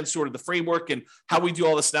understand sort of the framework and how we do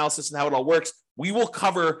all this analysis and how it all works. We will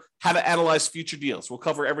cover how to analyze future deals. We'll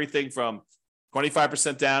cover everything from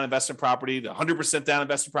 25% down investment property to 100% down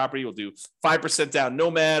investment property. We'll do 5% down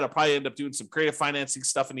Nomad. I'll probably end up doing some creative financing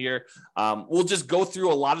stuff in here. We'll just go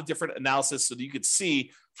through a lot of different analysis so that you could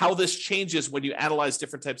see how this changes when you analyze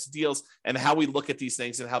different types of deals and how we look at these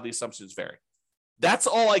things and how the assumptions vary. That's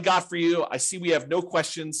all I got for you. I see we have no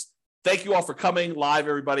questions. Thank you all for coming live,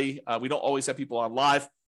 everybody. We don't always have people on live,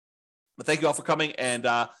 but thank you all for coming and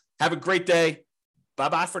have a great day.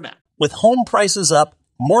 Bye-bye for now. With home prices up,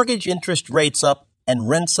 mortgage interest rates up, and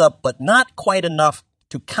rents up, but not quite enough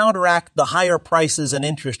to counteract the higher prices and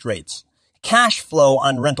interest rates, cash flow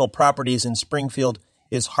on rental properties in Springfield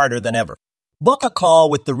is harder than ever. Book a call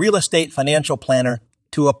with the Real Estate Financial Planner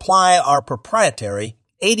to apply our proprietary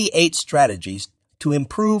 88 strategies to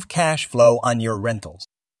improve cash flow on your rentals.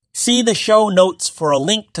 See the show notes for a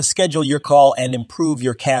link to schedule your call and improve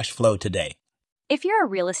your cash flow today. If you're a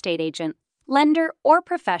real estate agent, lender, or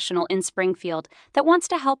professional in Springfield that wants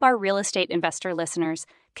to help our real estate investor listeners,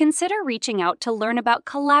 consider reaching out to learn about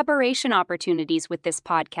collaboration opportunities with this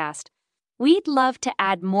podcast. We'd love to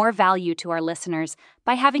add more value to our listeners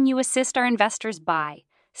by having you assist our investors buy,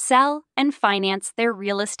 sell, and finance their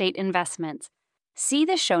real estate investments. See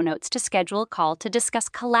the show notes to schedule a call to discuss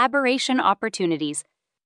collaboration opportunities